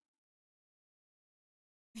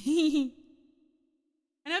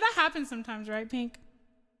know that happens sometimes, right, Pink?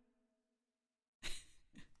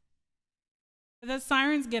 The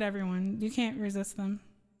sirens get everyone. You can't resist them.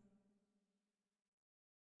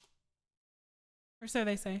 Or so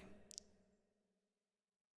they say.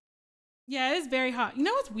 Yeah, it is very hot. You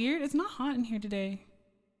know what's weird? It's not hot in here today.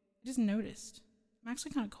 I just noticed. I'm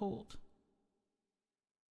actually kind of cold.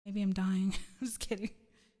 Maybe I'm dying. I'm just kidding.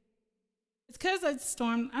 It's because it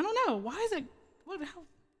stormed. I don't know. Why is it? What the hell?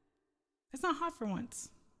 It's not hot for once.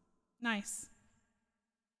 Nice.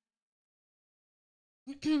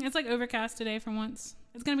 It's like overcast today for once.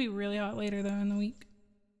 It's going to be really hot later, though, in the week.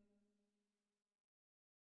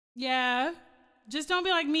 Yeah. Just don't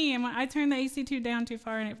be like me. And I turned the AC2 down too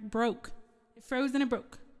far and it broke. It froze and it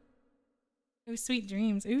broke. Oh, sweet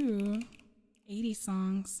dreams. Ooh. 80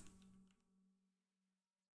 songs.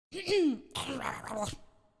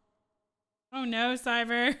 Oh no,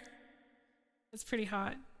 Cyber. It's pretty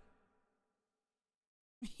hot.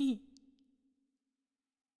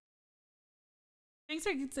 Thanks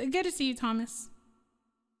for, it's good to see you, Thomas.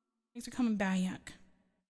 Thanks for coming back.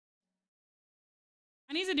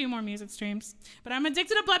 I need to do more music streams, but I'm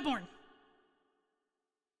addicted to Bloodborne.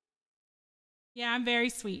 Yeah, I'm very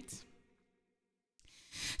sweet.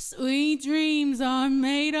 Sweet dreams are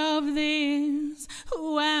made of this.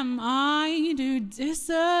 Who am I to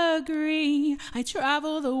disagree? I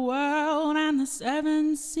travel the world and the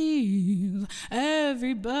 7 seas.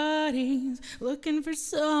 Everybody's looking for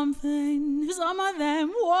something. Some of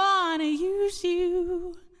them wanna use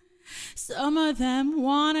you. Some of them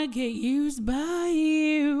wanna get used by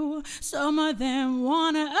you. Some of them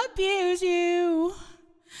wanna abuse you.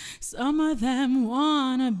 Some of them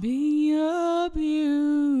wanna be abused.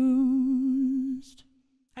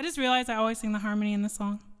 I just realized I always sing the harmony in the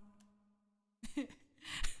song.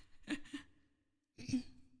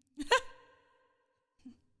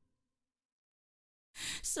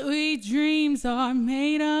 Sweet dreams are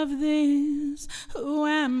made of this. Who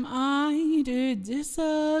am I to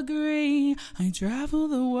disagree? I travel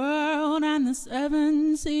the world and the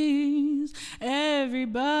 7 seas.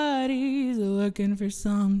 Everybody's looking for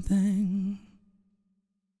something.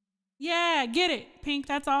 Yeah, get it, Pink.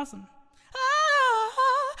 That's awesome.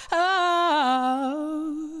 Oh,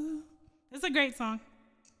 oh. It's a great song.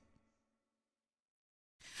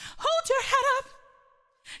 Hold your head up.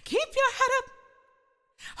 Keep your head up.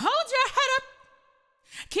 Hold your head up.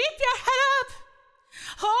 Keep your head up.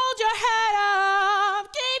 Hold your head up.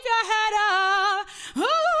 Keep your head up.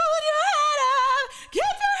 Hold your head up.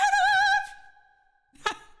 Keep your head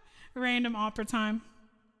up. Random opera time.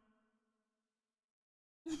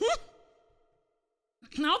 I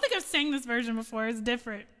don't think I've sang this version before. It's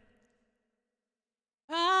different.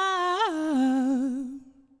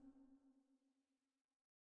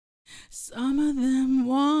 Some of them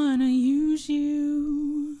wanna use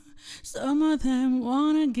you. Some of them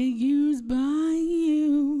wanna get used by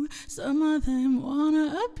you. Some of them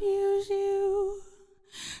wanna abuse you.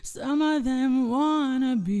 Some of them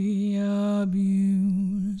wanna be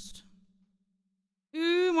abused.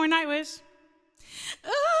 Ooh, more Nightwish. Oh,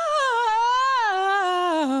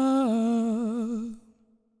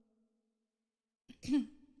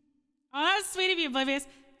 oh, that was sweet of you, Oblivious.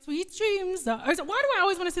 Sweet dreams. Why do I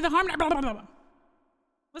always want to say the harmony? Blah, blah, blah, blah.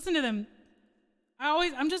 Listen to them. My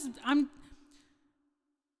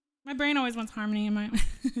brain always wants harmony in my.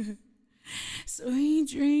 Sweet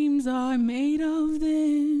dreams are made of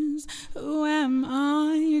this. Who am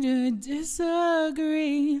I to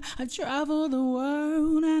disagree? I travel the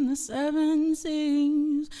world and the seven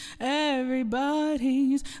seas.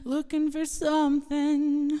 Everybody's looking for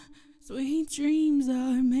something. Sweet dreams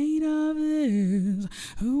are made of this.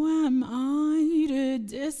 Who am I to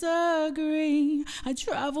disagree? I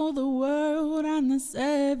travel the world and the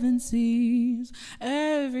seven seas.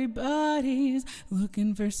 Everybody's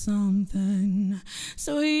looking for something.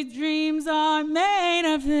 Sweet dreams are made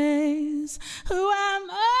of this. Who am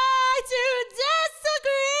I to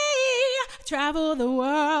disagree? Travel the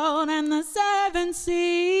world and the seven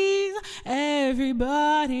seas.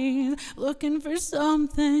 Everybody's looking for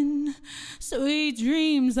something. Sweet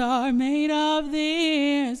dreams are made of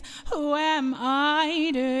this. Who am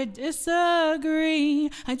I to disagree?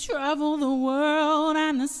 I travel the world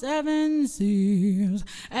and the seven seas.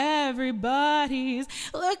 Everybody's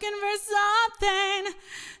looking for something.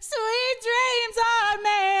 Sweet dreams are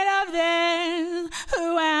made of this.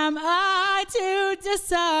 Who am I to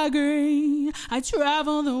disagree? I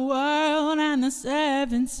travel the world and the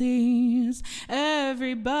seven seas.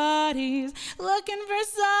 Everybody's looking for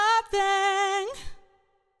something.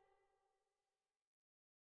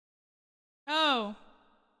 Oh,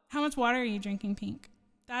 how much water are you drinking, Pink?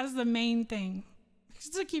 That is the main thing.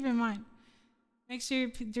 Just to keep in mind. Make sure you're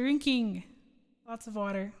drinking lots of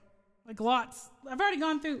water. Like lots. I've already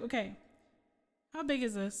gone through. Okay. How big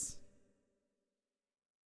is this?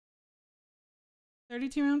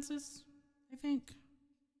 32 ounces, I think.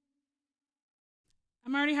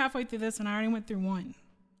 I'm already halfway through this and I already went through one.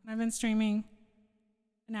 And I've been streaming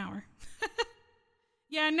an hour.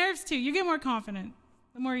 Yeah, nerves too. You get more confident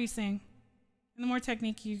the more you sing. And the more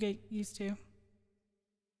technique you get used to.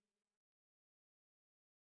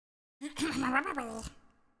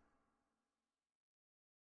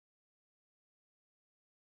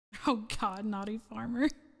 Oh God, Naughty Farmer.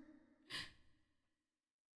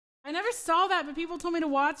 I never saw that, but people told me to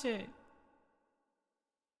watch it.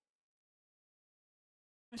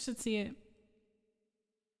 I should see it.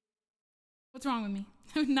 What's wrong with me?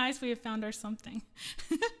 Nice, we have found our something.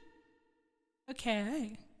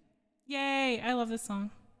 Okay. Yay, I love this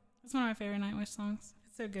song. It's one of my favorite Nightwish songs.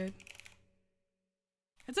 It's so good.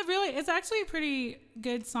 It's actually a pretty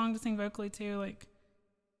good song to sing vocally too. Like,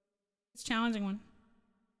 it's a challenging one.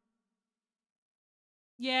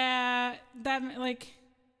 Yeah, that, like,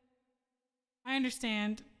 I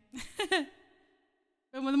understand.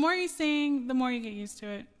 But the more you sing, the more you get used to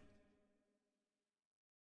it.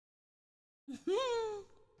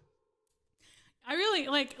 I really,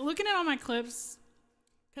 like, looking at all my clips,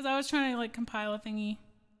 because I was trying to, like, compile a thingy,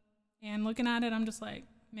 and looking at it, I'm just like,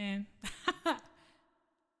 man,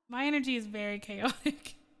 my energy is very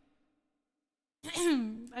chaotic.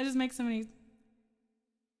 I just make so many.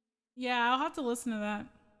 Yeah, I'll have to listen to that.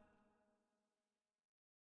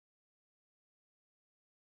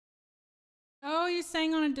 Oh, you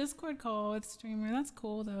sang on a Discord call with streamer. That's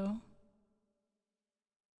cool though.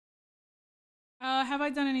 Have I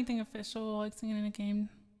done anything official, like singing in a game?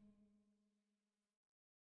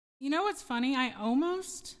 You know what's funny? I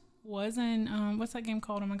almost was in what's that game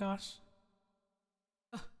called? Oh my gosh.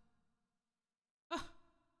 How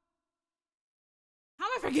am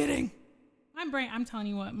I forgetting? My brain, I'm telling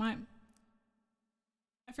you what, I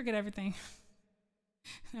forget everything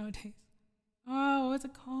nowadays. Oh, what's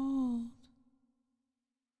it called?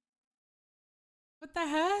 What the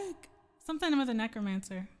heck? Something with a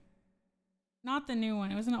necromancer. Not the new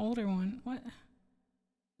one. It was an older one. What? It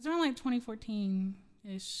was around like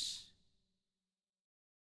 2014-ish.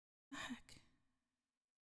 Heck.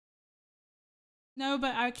 No,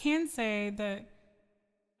 but I can say that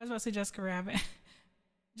I was about to say Jessica Rabbit.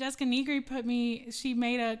 Jessica Negri she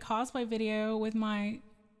made a cosplay video with my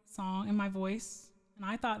song and my voice. And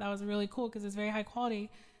I thought that was really cool because it's very high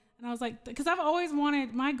quality. And I was like, because I've always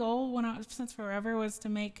wanted, my goal since forever was to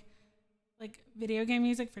make like video game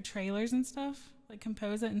music for trailers and stuff, like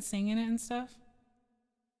compose it and sing in it and stuff.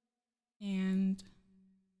 And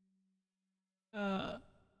no,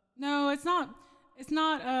 it's not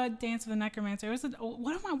Dance of the Necromancer.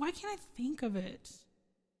 Why can't I think of it?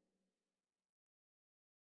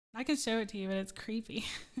 I can show it to you, but it's creepy.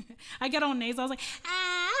 I get all nasal. I was like,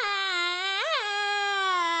 ah,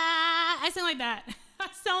 I sound like that. I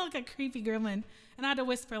sound like a creepy gremlin. And I had to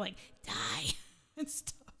whisper like, die and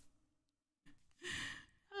stuff.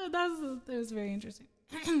 Oh, that was very interesting.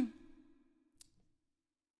 But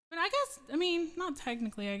I guess, I mean, not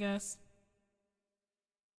technically, I guess.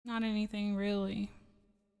 Not anything really.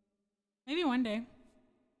 Maybe one day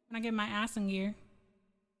when I get my ass in gear.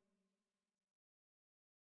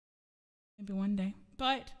 Maybe one day.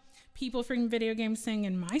 But people from video games sing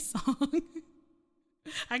in my song.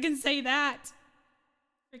 I can say that.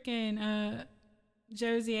 Freaking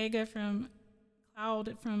Joe Ziega from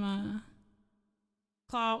Claude.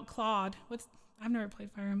 I've never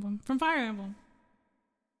played Fire Emblem. From Fire Emblem.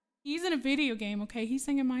 He's in a video game, okay? He's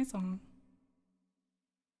singing my song.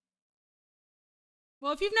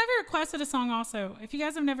 Well, if you've never requested a song also, if you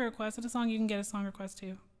guys have never requested a song, you can get a song request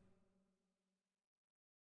too.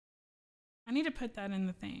 I need to put that in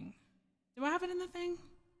the thing. Do I have it in the thing?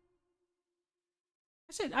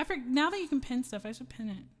 Now that you can pin stuff, I should pin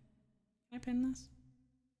it. Can I pin this?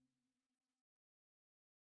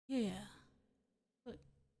 Yeah. Look.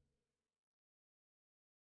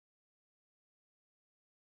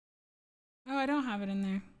 Oh, I don't have it in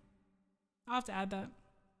there. I'll have to add that.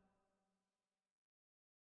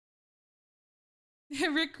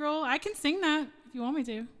 Rick Roll, I can sing that if you want me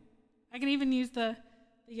to. I can even use the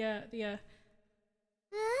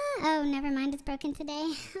Oh, never mind, it's broken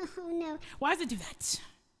today. Oh no. Why does it do that?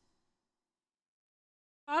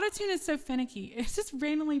 Autotune is so finicky. It just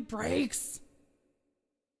randomly breaks.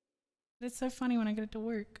 But it's so funny when I get it to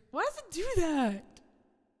work. Why does it do that?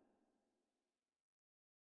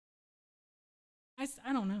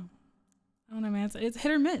 I don't know. I don't know, man. It's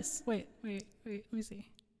hit or miss. Wait. Let me see.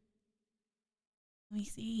 Let me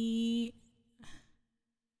see.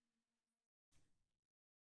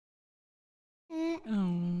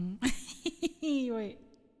 Oh. Wait.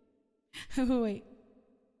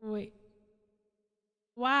 Wait.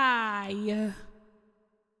 Why?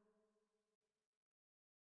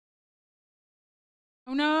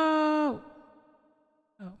 Oh no.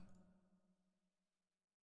 Oh.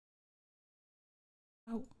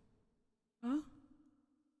 Oh. Huh?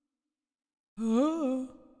 Oh.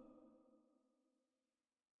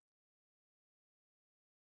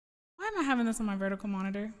 Why am I having this on my vertical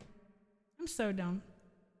monitor? I'm so dumb.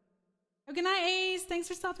 Oh, good night, Ace. Thanks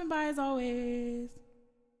for stopping by as always.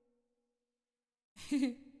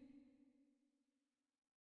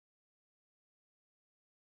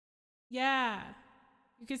 Yeah.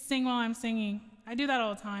 You could sing while I'm singing. I do that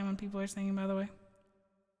all the time when people are singing, by the way.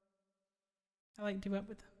 I like duet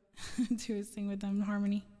with them. Sing with them in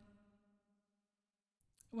harmony.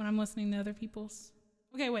 When I'm listening to other people's.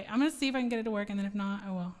 Okay, wait. I'm going to see if I can get it to work, and then if not,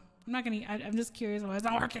 I will. I'm not going to. I'm just curious why it's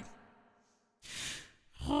not working.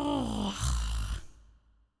 Oh.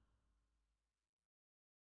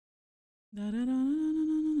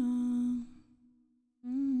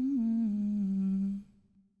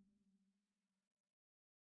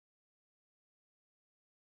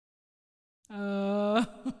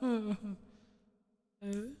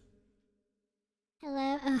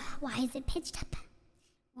 Hello? Why is it pitched up?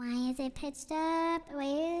 Why is it pitched up?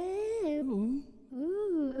 Wait.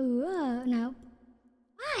 No.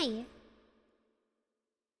 Why?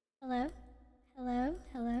 Hello? Hello?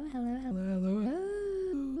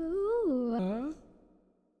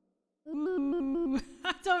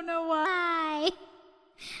 I don't know why.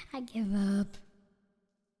 I give up.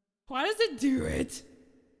 Why does it do it?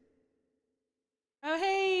 Oh,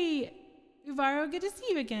 hey, Uvaro, good to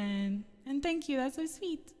see you again. And thank you, that's so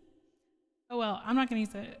sweet. Oh, well, I'm not going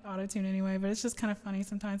to use the auto-tune anyway, but it's just kind of funny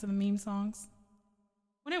sometimes in the meme songs.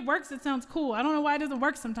 When it works, it sounds cool. I don't know why it doesn't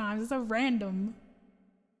work sometimes. It's so random.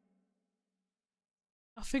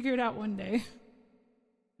 I'll figure it out one day.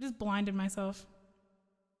 I just blinded myself.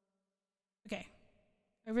 Okay.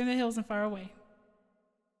 Over in the hills and far away.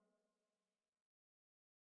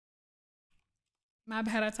 My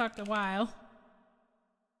bad, I talked a while.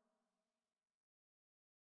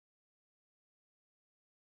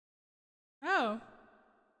 Oh,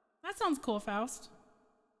 that sounds cool, Faust.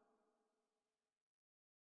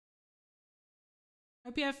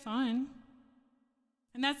 Hope you have fun.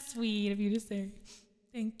 And that's sweet of you to say.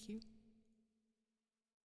 Thank you.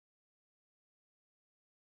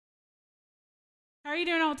 How are you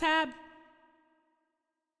doing, old Tab?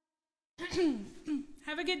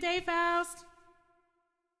 Have a good day, Faust.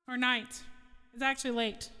 Or night. It's actually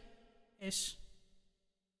late-ish.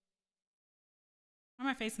 Why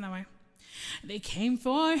am I facing that way? They came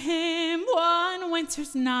for him one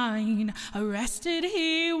winter's night. Arrested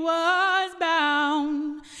he was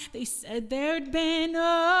bound. They said there'd been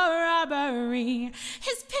a robbery.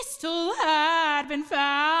 His pistol had been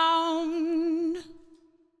found.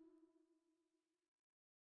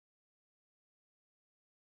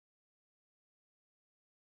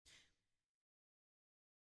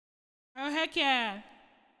 Oh, heck yeah.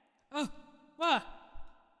 Oh, what?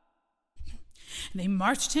 They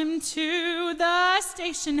marched him to the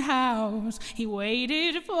station house. He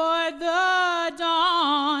waited for the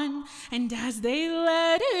dawn. And as they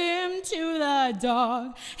led him to the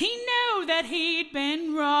dog, he knew that he'd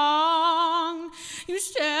been wrong. You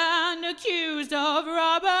stand accused of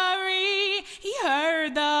robbery, he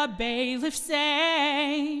heard the bailiff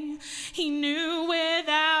say. He knew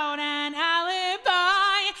without an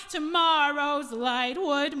alibi, tomorrow's light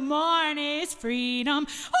would mourn his freedom.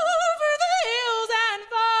 Over the hills and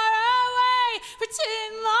far away, for 10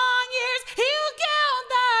 long years he'll count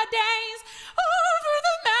the days. Over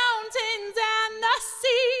the mountains and the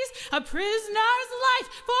seas, a prisoner's life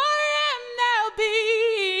for him there'll be.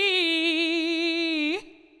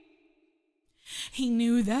 He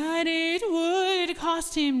knew that it would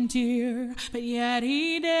cost him dear, but yet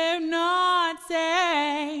he dared not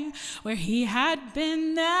say where he had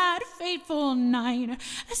been that fateful night.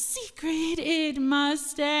 A secret it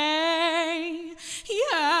must stay. He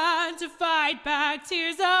had to fight back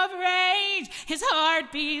tears of rage, his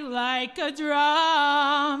heart beat like a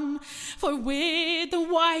drum. For with the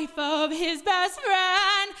wife of his best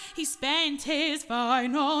friend, he spent his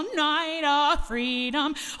final night of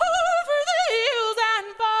freedom. Over the hills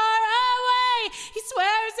and far away, he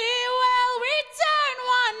swears he will return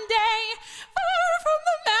one day. Far from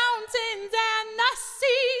the mountains and the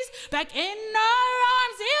seas, back in our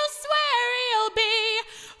arms he'll swear he'll be.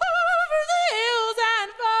 Over the hills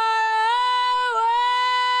and far away.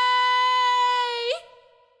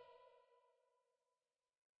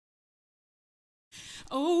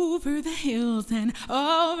 Over the hills and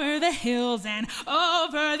over the hills and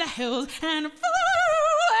over the hills and far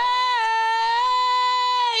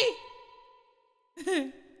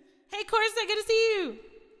away. Hey, Corsa, good to see you.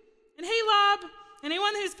 And hey, Lob.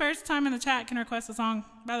 Anyone who's first time in the chat can request a song,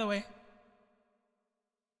 by the way.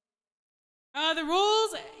 The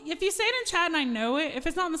rules, if you say it in chat and I know it, if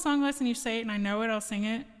it's not on the song list and you say it and I know it, I'll sing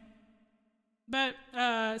it. But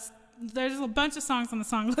there's a bunch of songs on the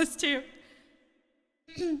song list too.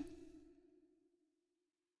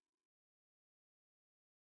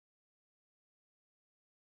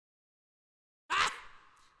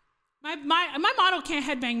 My model can't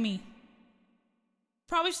headbang me.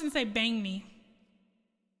 Probably shouldn't say bang me.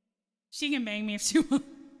 She can bang me if she wants.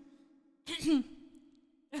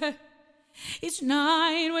 Each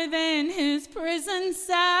night within his prison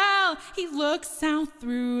cell, he looks out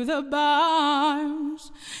through the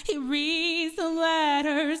bars. He reads the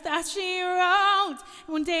letters that she wrote.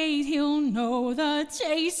 One day he'll know the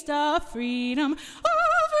taste of freedom.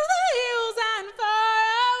 Over the hills and far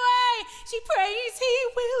away, she prays he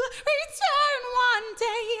will return one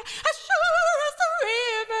day. As sure as the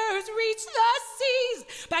rivers reach the seas,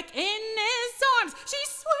 back in his arms she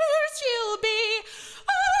swears she'll be.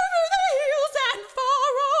 Over the hills and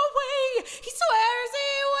far away, he swears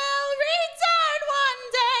he will return one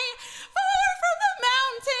day. Far from the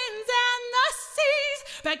mountains and the seas,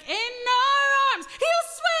 back in our arms he'll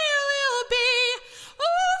swear he'll be.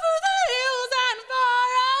 Over the hills and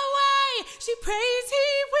far away, she prays he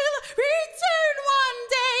will return one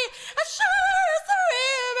day. As sure as the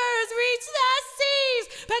rivers reach the seas,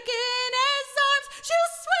 back in his arms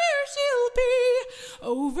she'll swear she'll be.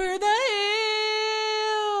 Over the hills,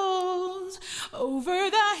 over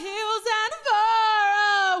the hills and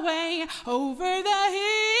far away, over the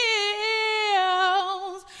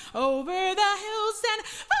hills, over the hills and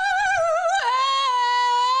far away.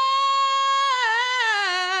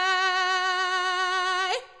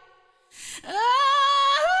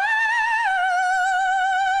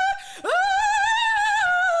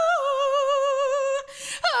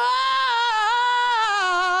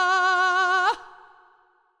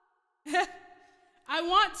 I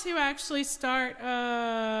want to actually start.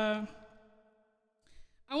 I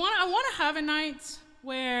want to have a night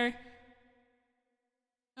where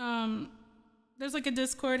there's like a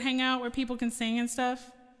Discord hangout where people can sing and stuff.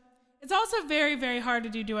 It's also very, very hard to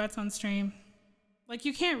do duets on stream. Like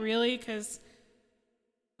you can't really, because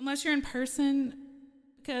unless you're in person,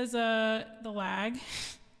 because the lag,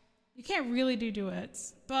 you can't really do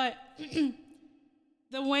duets. But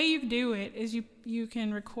the way you do it is you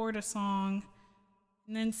can record a song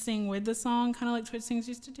and then sing with the song, kind of like Twitch Sings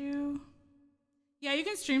used to do. Yeah, you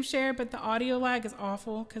can stream share, but the audio lag is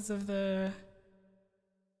awful because of the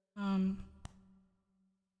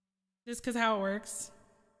just because how it works.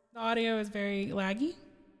 The audio is very laggy.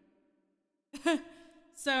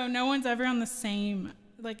 So no one's ever on the same,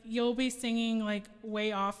 like you'll be singing like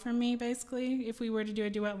way off from me basically if we were to do a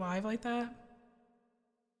duet live like that.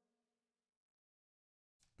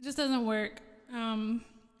 It just doesn't work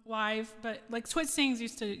live, but like Twitch Sings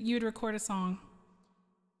you would record a song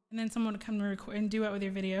and then someone would come to record and duet with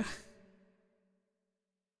your video.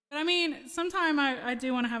 But I mean, sometime I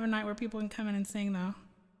do want to have a night where people can come in and sing though.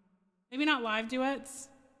 Maybe not live duets,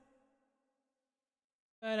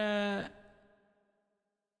 but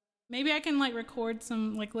maybe I can like record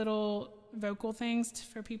some like little vocal things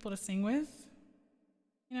for people to sing with,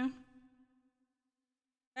 you know?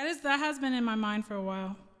 That has been in my mind for a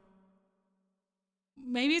while.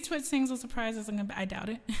 Maybe Twitch Sings will surprise us. I doubt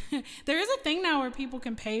it. There is a thing now where people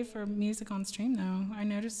can pay for music on stream though. I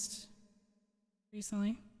noticed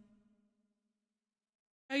recently.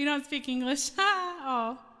 Oh, you don't speak English?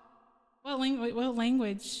 Oh. What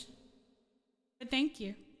language? But thank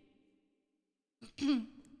you.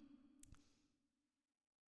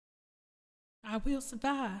 I will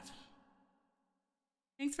survive.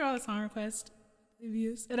 Thanks for all the song requests.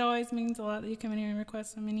 It always means a lot that you come in here and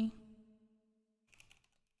request so many.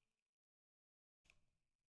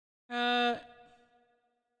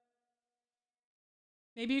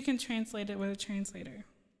 Maybe you can translate it with a translator.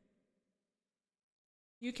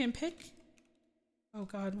 You can pick. Oh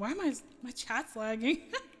God, why am my chat's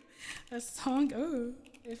lagging? A song. Oh,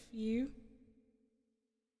 if you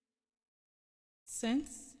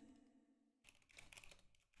sense.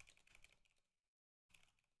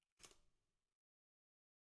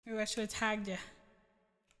 Oh, I should have tagged you.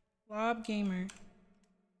 Lob Gamer.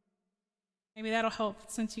 Maybe that'll help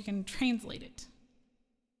since you can translate it.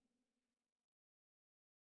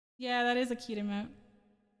 Yeah, that is a cute emote.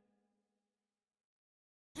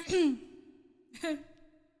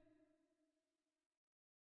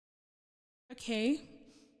 Okay.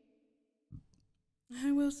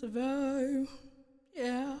 I will survive.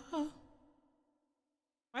 Yeah.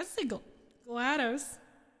 Why does it say GLaDOS?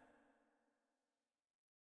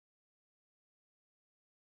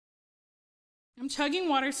 I'm chugging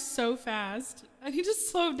water so fast. I need to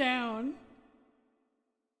slow down.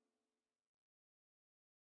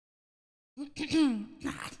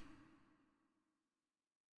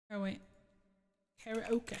 Oh, wait.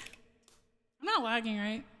 Karaoke. I'm not lagging,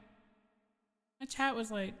 right? My chat was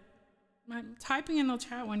like, my typing in the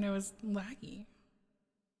chat window was laggy.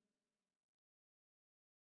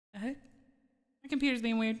 The heck? My computer's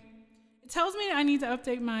being weird. It tells me I need to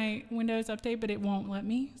update my Windows update, but it won't let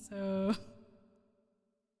me, so.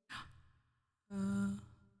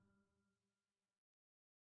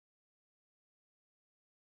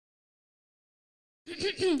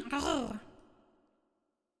 Oh.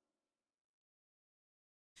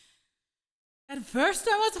 At first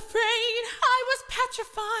I was afraid, I was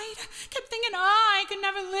petrified, kept thinking I could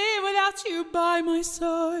never live without you by my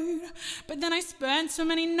side. But then I spent so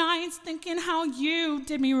many nights thinking how you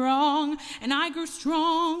did me wrong, and I grew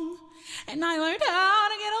strong, and I learned how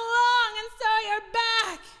to get along, and so you're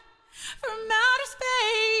back from outer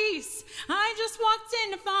space. I just walked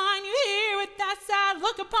in to find you here with that sad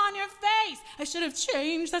look upon your face. I should have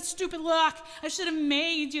changed that stupid lock. I should have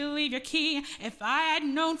made you leave your key. If I had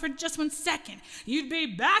known for just 1 second you'd be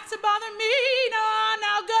back to bother me. No,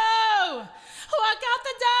 now go. Walk out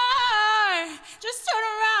the door. Just turn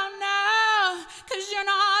around now, 'cause you're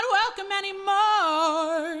not welcome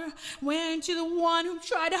anymore. Weren't you the one who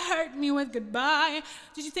tried to hurt me with goodbye?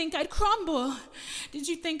 Did you think I'd crumble? Did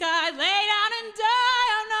you think I'd lay down and die?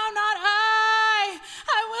 Oh no, not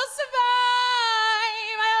I will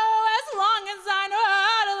survive. As long as I know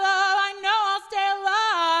how to love, I know I'll stay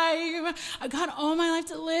alive. I got all my life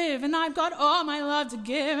to live, and I've got all my love to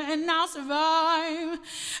give, and I'll survive.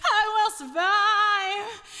 I will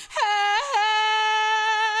survive. Hey,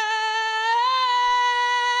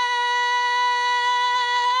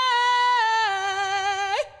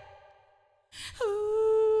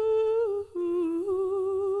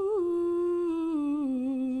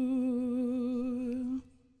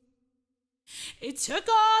 it took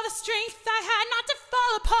all the strength I had not to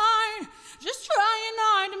fall apart, just trying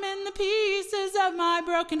hard to mend the pieces of my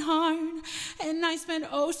broken heart. And I spent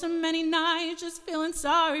oh so many nights just feeling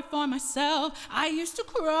sorry for myself. I used to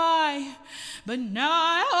cry, but now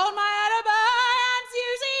I hold my head up high and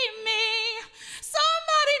you see me.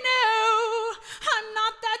 Somebody new. I'm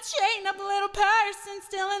not that chained up little person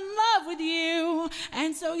still in love with you.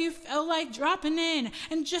 And so you felt like dropping in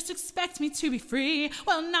and just expect me to be free.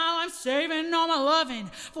 Well, now I'm saving all my loving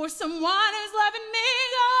for someone who's loving me.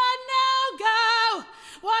 Go on now, go.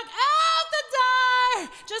 Walk out the door.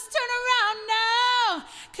 Just turn around now,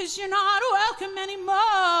 'cause you're not welcome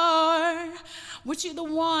anymore. Weren't you the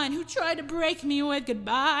one who tried to break me with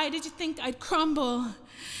goodbye? Did you think I'd crumble?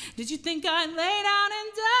 Did you think I'd lay down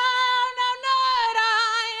and die? No, not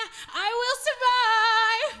I will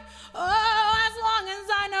survive. Oh, as long as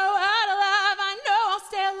I know how to love, I know I'll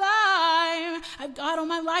stay alive. I've got all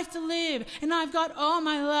my life to live, and I've got all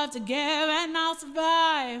my love to give, and I'll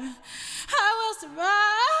survive. I will survive.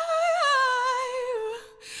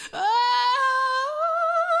 Oh,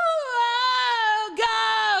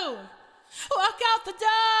 go. Walk out the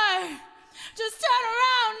door. Just turn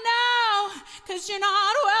around now, 'cause you're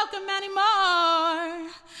not welcome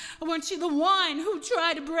anymore. Weren't you the one who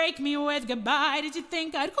tried to break me with goodbye? Did you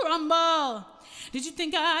think I'd crumble? Did you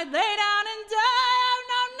think I'd lay down and die?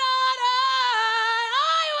 No, not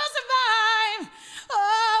I will survive.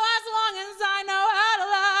 Oh, as long as I know how to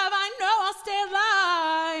love, I know I'll stay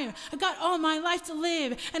alive. I've got all my life to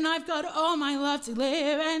live, and I've got all my love to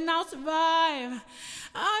live, and I'll survive.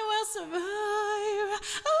 I will survive.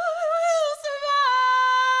 I will survive.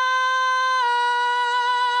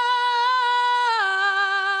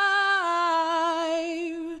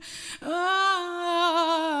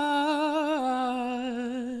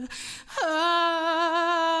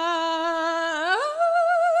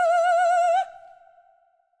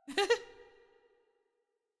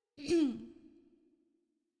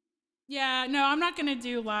 Yeah, no, I'm not gonna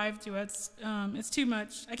do live duets. It's too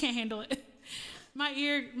much. I can't handle it. My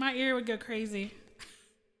ear would go crazy.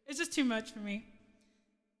 It's just too much for me.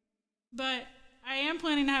 But I am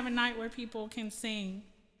planning to have a night where people can sing.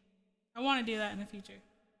 I want to do that in the future.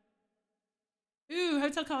 Ooh,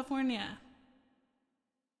 Hotel California.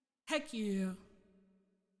 Heck yeah.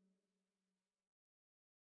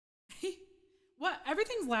 What?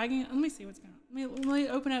 Everything's lagging. Let me see what's going on. Let me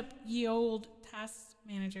open up ye old task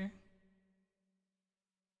manager.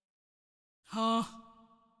 Huh?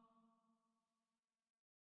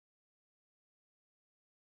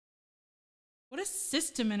 What does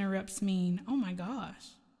system interrupts mean? Oh my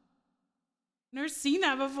gosh. Never seen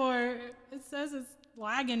that before. It says it's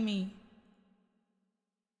lagging me.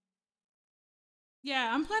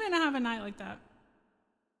 Yeah, I'm planning to have a night like that.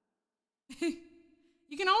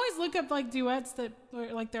 You can always look up like duets that, or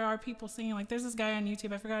like there are people singing. Like there's this guy on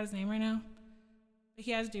YouTube. I forgot his name right now, but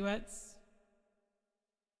he has duets.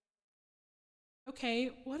 Okay,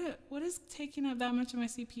 what is taking up that much of my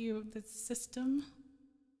CPU? The system.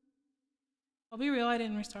 I'll be real, I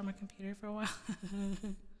didn't restart my computer for a while.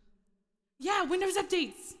 Yeah, Windows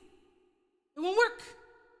updates. It won't work.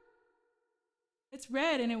 It's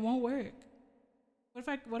red and it won't work. What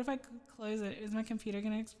if I close it? Is my computer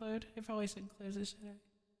gonna explode? I probably shouldn't close it, should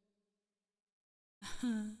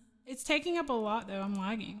I? It's taking up a lot though, I'm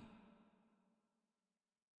lagging.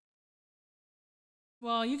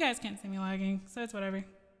 Well, you guys can't see me lagging, so it's whatever.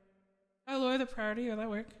 Oh, lower the priority, will that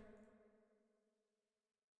work?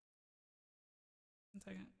 1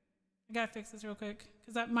 second. I gotta fix this real quick,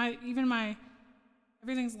 because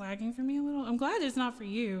everything's lagging for me a little. I'm glad it's not for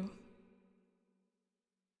you.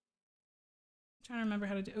 I'm trying to remember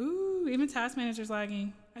how to do. Ooh, even Task Manager's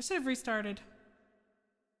lagging. I should have restarted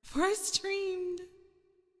before I streamed.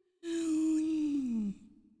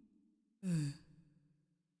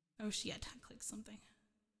 Oh shit! I clicked something.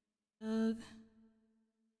 Ugh.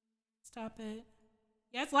 Stop it.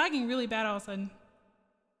 Yeah, it's lagging really bad all of a sudden.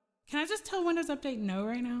 Can I just tell Windows Update no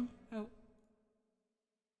right now? Oh.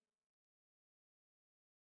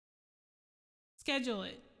 Schedule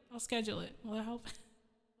it. I'll schedule it. Will that help?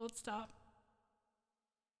 Will it stop?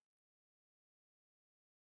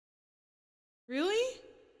 Really?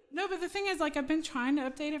 No, but the thing is, like, I've been trying to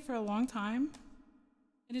update it for a long time,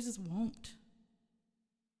 and it just won't.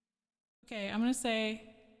 Okay, I'm gonna say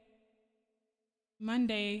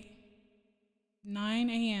Monday, 9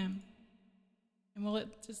 a.m. And will it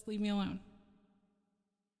just leave me alone?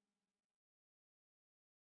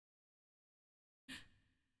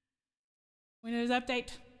 Windows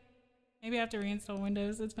update. Maybe I have to reinstall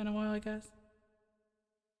Windows. It's been a while, I guess.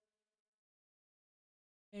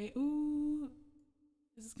 Okay, ooh.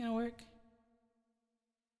 Is this gonna work?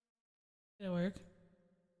 Did it work?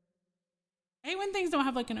 I hate when things don't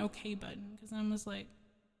have like an okay button, because I'm just like,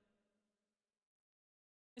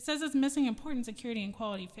 it says it's missing important security and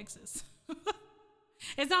quality fixes.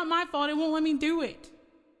 It's not my fault, it won't let me do it.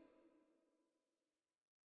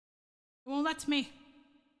 It won't let me.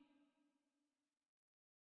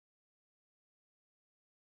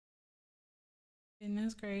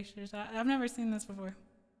 Goodness gracious. I've never seen this before.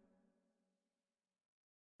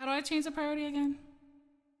 How do I change the priority again?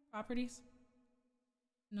 Properties?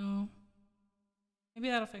 No. Maybe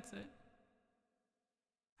that'll fix it.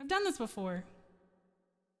 I've done this before.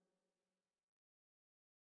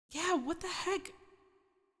 Yeah, what the heck?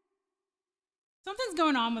 Something's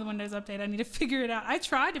going on with Windows Update. I need to figure it out. I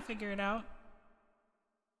tried to figure it out.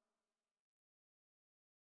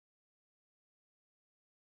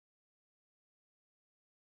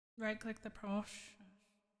 Right click the process.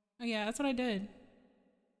 Oh yeah, that's what I did.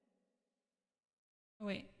 Oh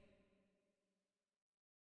wait.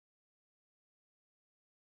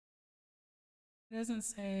 It doesn't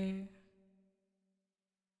say.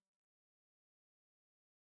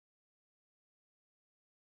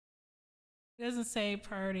 It doesn't say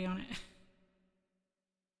priority on it.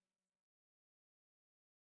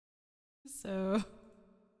 So.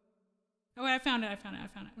 Oh wait, I found it.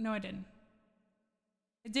 No, I didn't.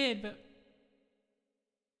 I did, but.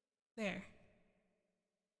 There.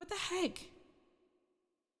 What the heck?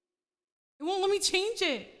 It won't let me change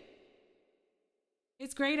it.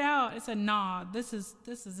 It's grayed out. It's a nod. This is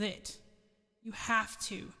it. You have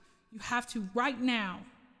to. You have to right now.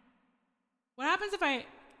 What happens if I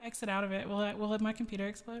exit out of it? Will my computer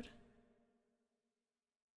explode?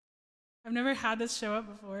 I've never had this show up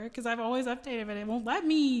before because I've always updated, but it won't let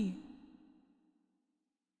me.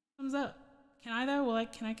 Thumbs up. Can I though?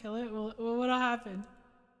 Can I kill it? What'll happen?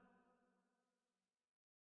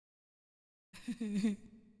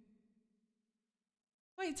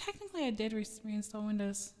 Wait, technically I did reinstall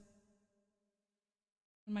Windows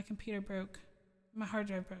when my computer broke. My hard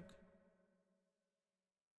drive broke.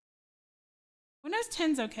 Windows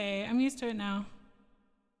 10's okay. I'm used to it now.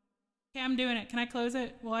 Okay, I'm doing it. Can I close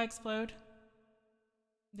it? Will I explode?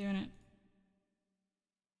 I'm doing it.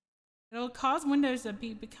 It'll cause Windows to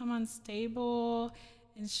become unstable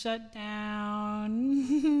and shut down.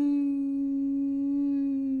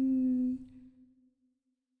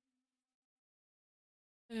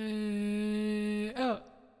 Oh.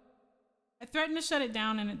 I threatened to shut it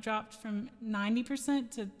down and it dropped from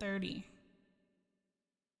 90% to 30%.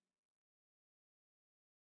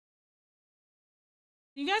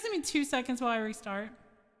 Can you guys give me 2 seconds while I restart?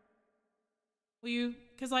 Will you?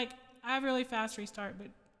 Because I have really fast restart, but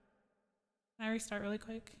can I restart really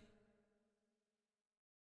quick?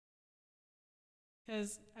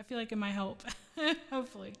 Because I feel like it might help.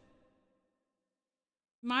 Hopefully.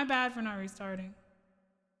 My bad for not restarting.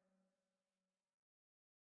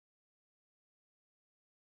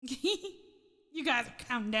 You guys are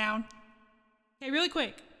counting down. Okay, really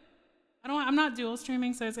quick. I'm not dual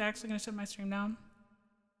streaming, so it's actually gonna shut my stream down.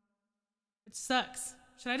 Which sucks.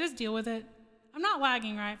 Should I just deal with it? I'm not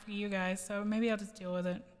lagging right for you guys, so maybe I'll just deal with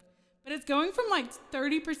it. But it's going from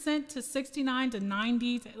 30% to 69 to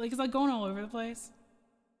 90 to, it's going all over the place.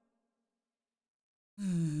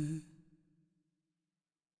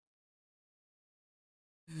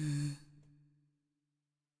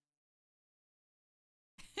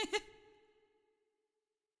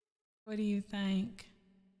 What do you think?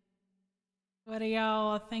 What are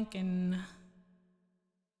y'all thinking?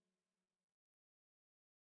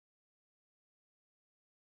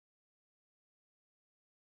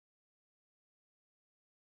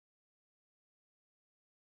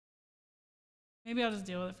 Maybe I'll just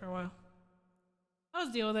deal with it for a while. I'll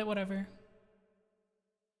just deal with it, whatever.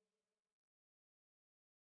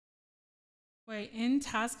 Wait, in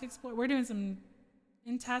Task Explorer, we're doing some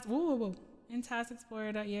in Task. Whoa. In Task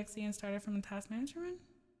Explorer.exe and started from a Task Manager run.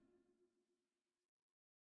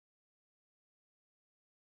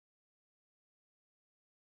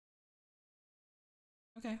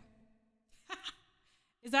 Okay.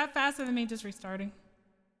 Is that faster than me just restarting?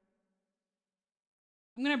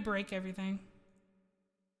 I'm gonna break everything.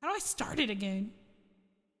 How do I start it again?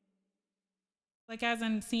 As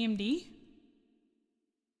in CMD?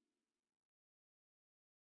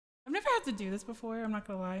 I've never had to do this before, I'm not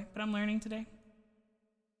gonna lie, but I'm learning today.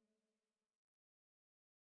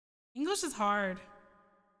 English is hard.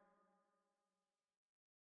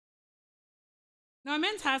 No, I'm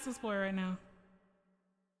in Task Explorer right now.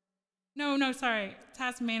 No, sorry.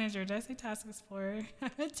 Task Manager. Did I say Task Explorer?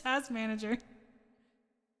 I'm in Task Manager.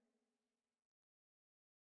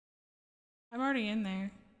 I'm already in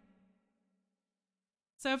there.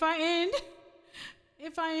 So if I end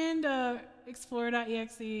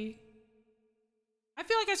Explorer.exe, I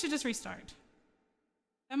feel like I should just restart.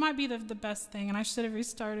 That might be the best thing, and I should have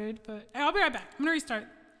restarted, but I'll be right back. I'm gonna restart.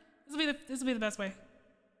 This will be the best way.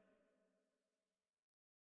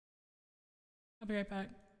 I'll be right back.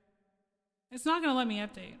 It's not gonna let me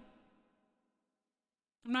update.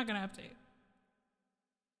 I'm not gonna update.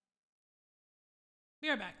 Be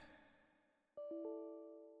right back.